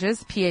oil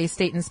changes, PA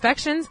state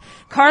inspections,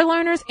 car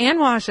loaners and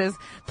washes,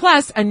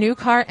 plus a new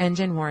car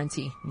engine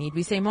warranty. Need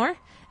we say more?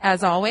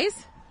 As always,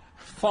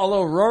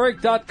 follow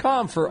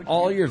Rorick.com for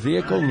all your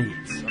vehicle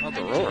needs. Shout out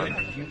to Rorick.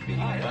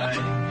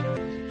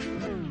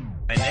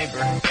 My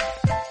neighbor.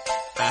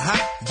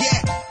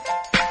 Yeah.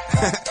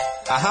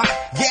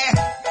 Yeah.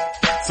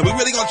 So we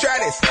really gonna try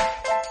this.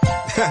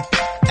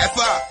 F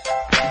up.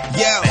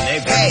 Yo,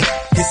 hey,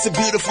 it's a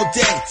beautiful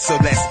day, so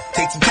let's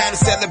take some time to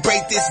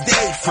celebrate this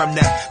day. From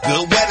the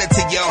good weather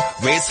to your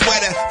red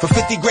sweater, for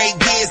 50 great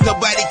years,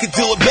 nobody could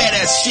do it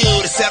better.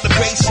 Shoot, a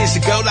celebration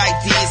should go like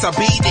this. I'll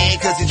be there,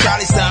 cause in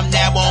Charlie's something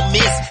I won't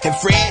miss. And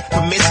Fred,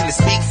 permission to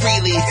speak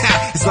freely.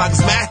 As long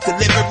as my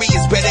delivery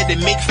is better than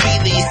Mick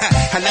Feely.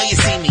 I know you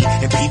see me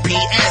in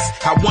PPS.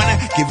 I wanna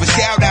give a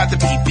shout out to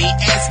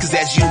PPS, cause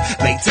as you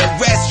lay to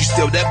rest, you're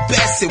still the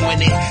best. And when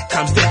it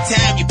comes to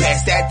time, you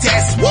pass that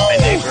test. Woo!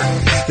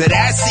 That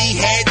I see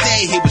every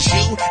day, it was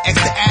you,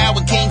 extra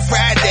hour, King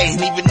Friday.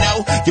 And even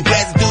though you're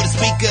blasting through the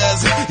speakers,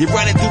 you're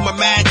running through my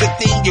mind, good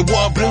thing you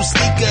wore blue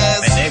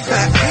sneakers.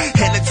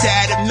 And the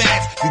tie to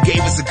match, you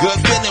gave us a good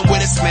feeling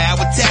with a smile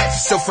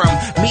attached. So from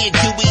me and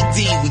QED,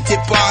 we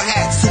tip our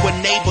hats to a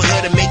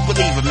neighborhood and make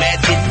believe,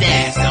 imagine that.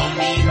 There's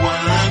only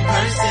one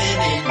person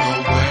in the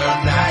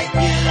world like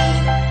you,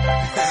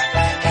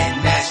 and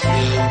that's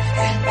you,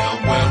 and the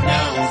world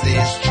knows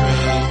it's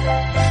true.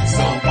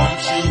 So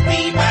won't you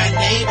be my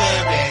neighbor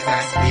as I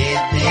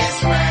spit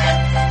this rap?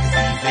 'Cause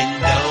even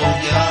though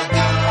you're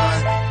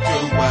gone,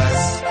 through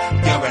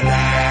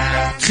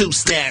two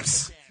snaps.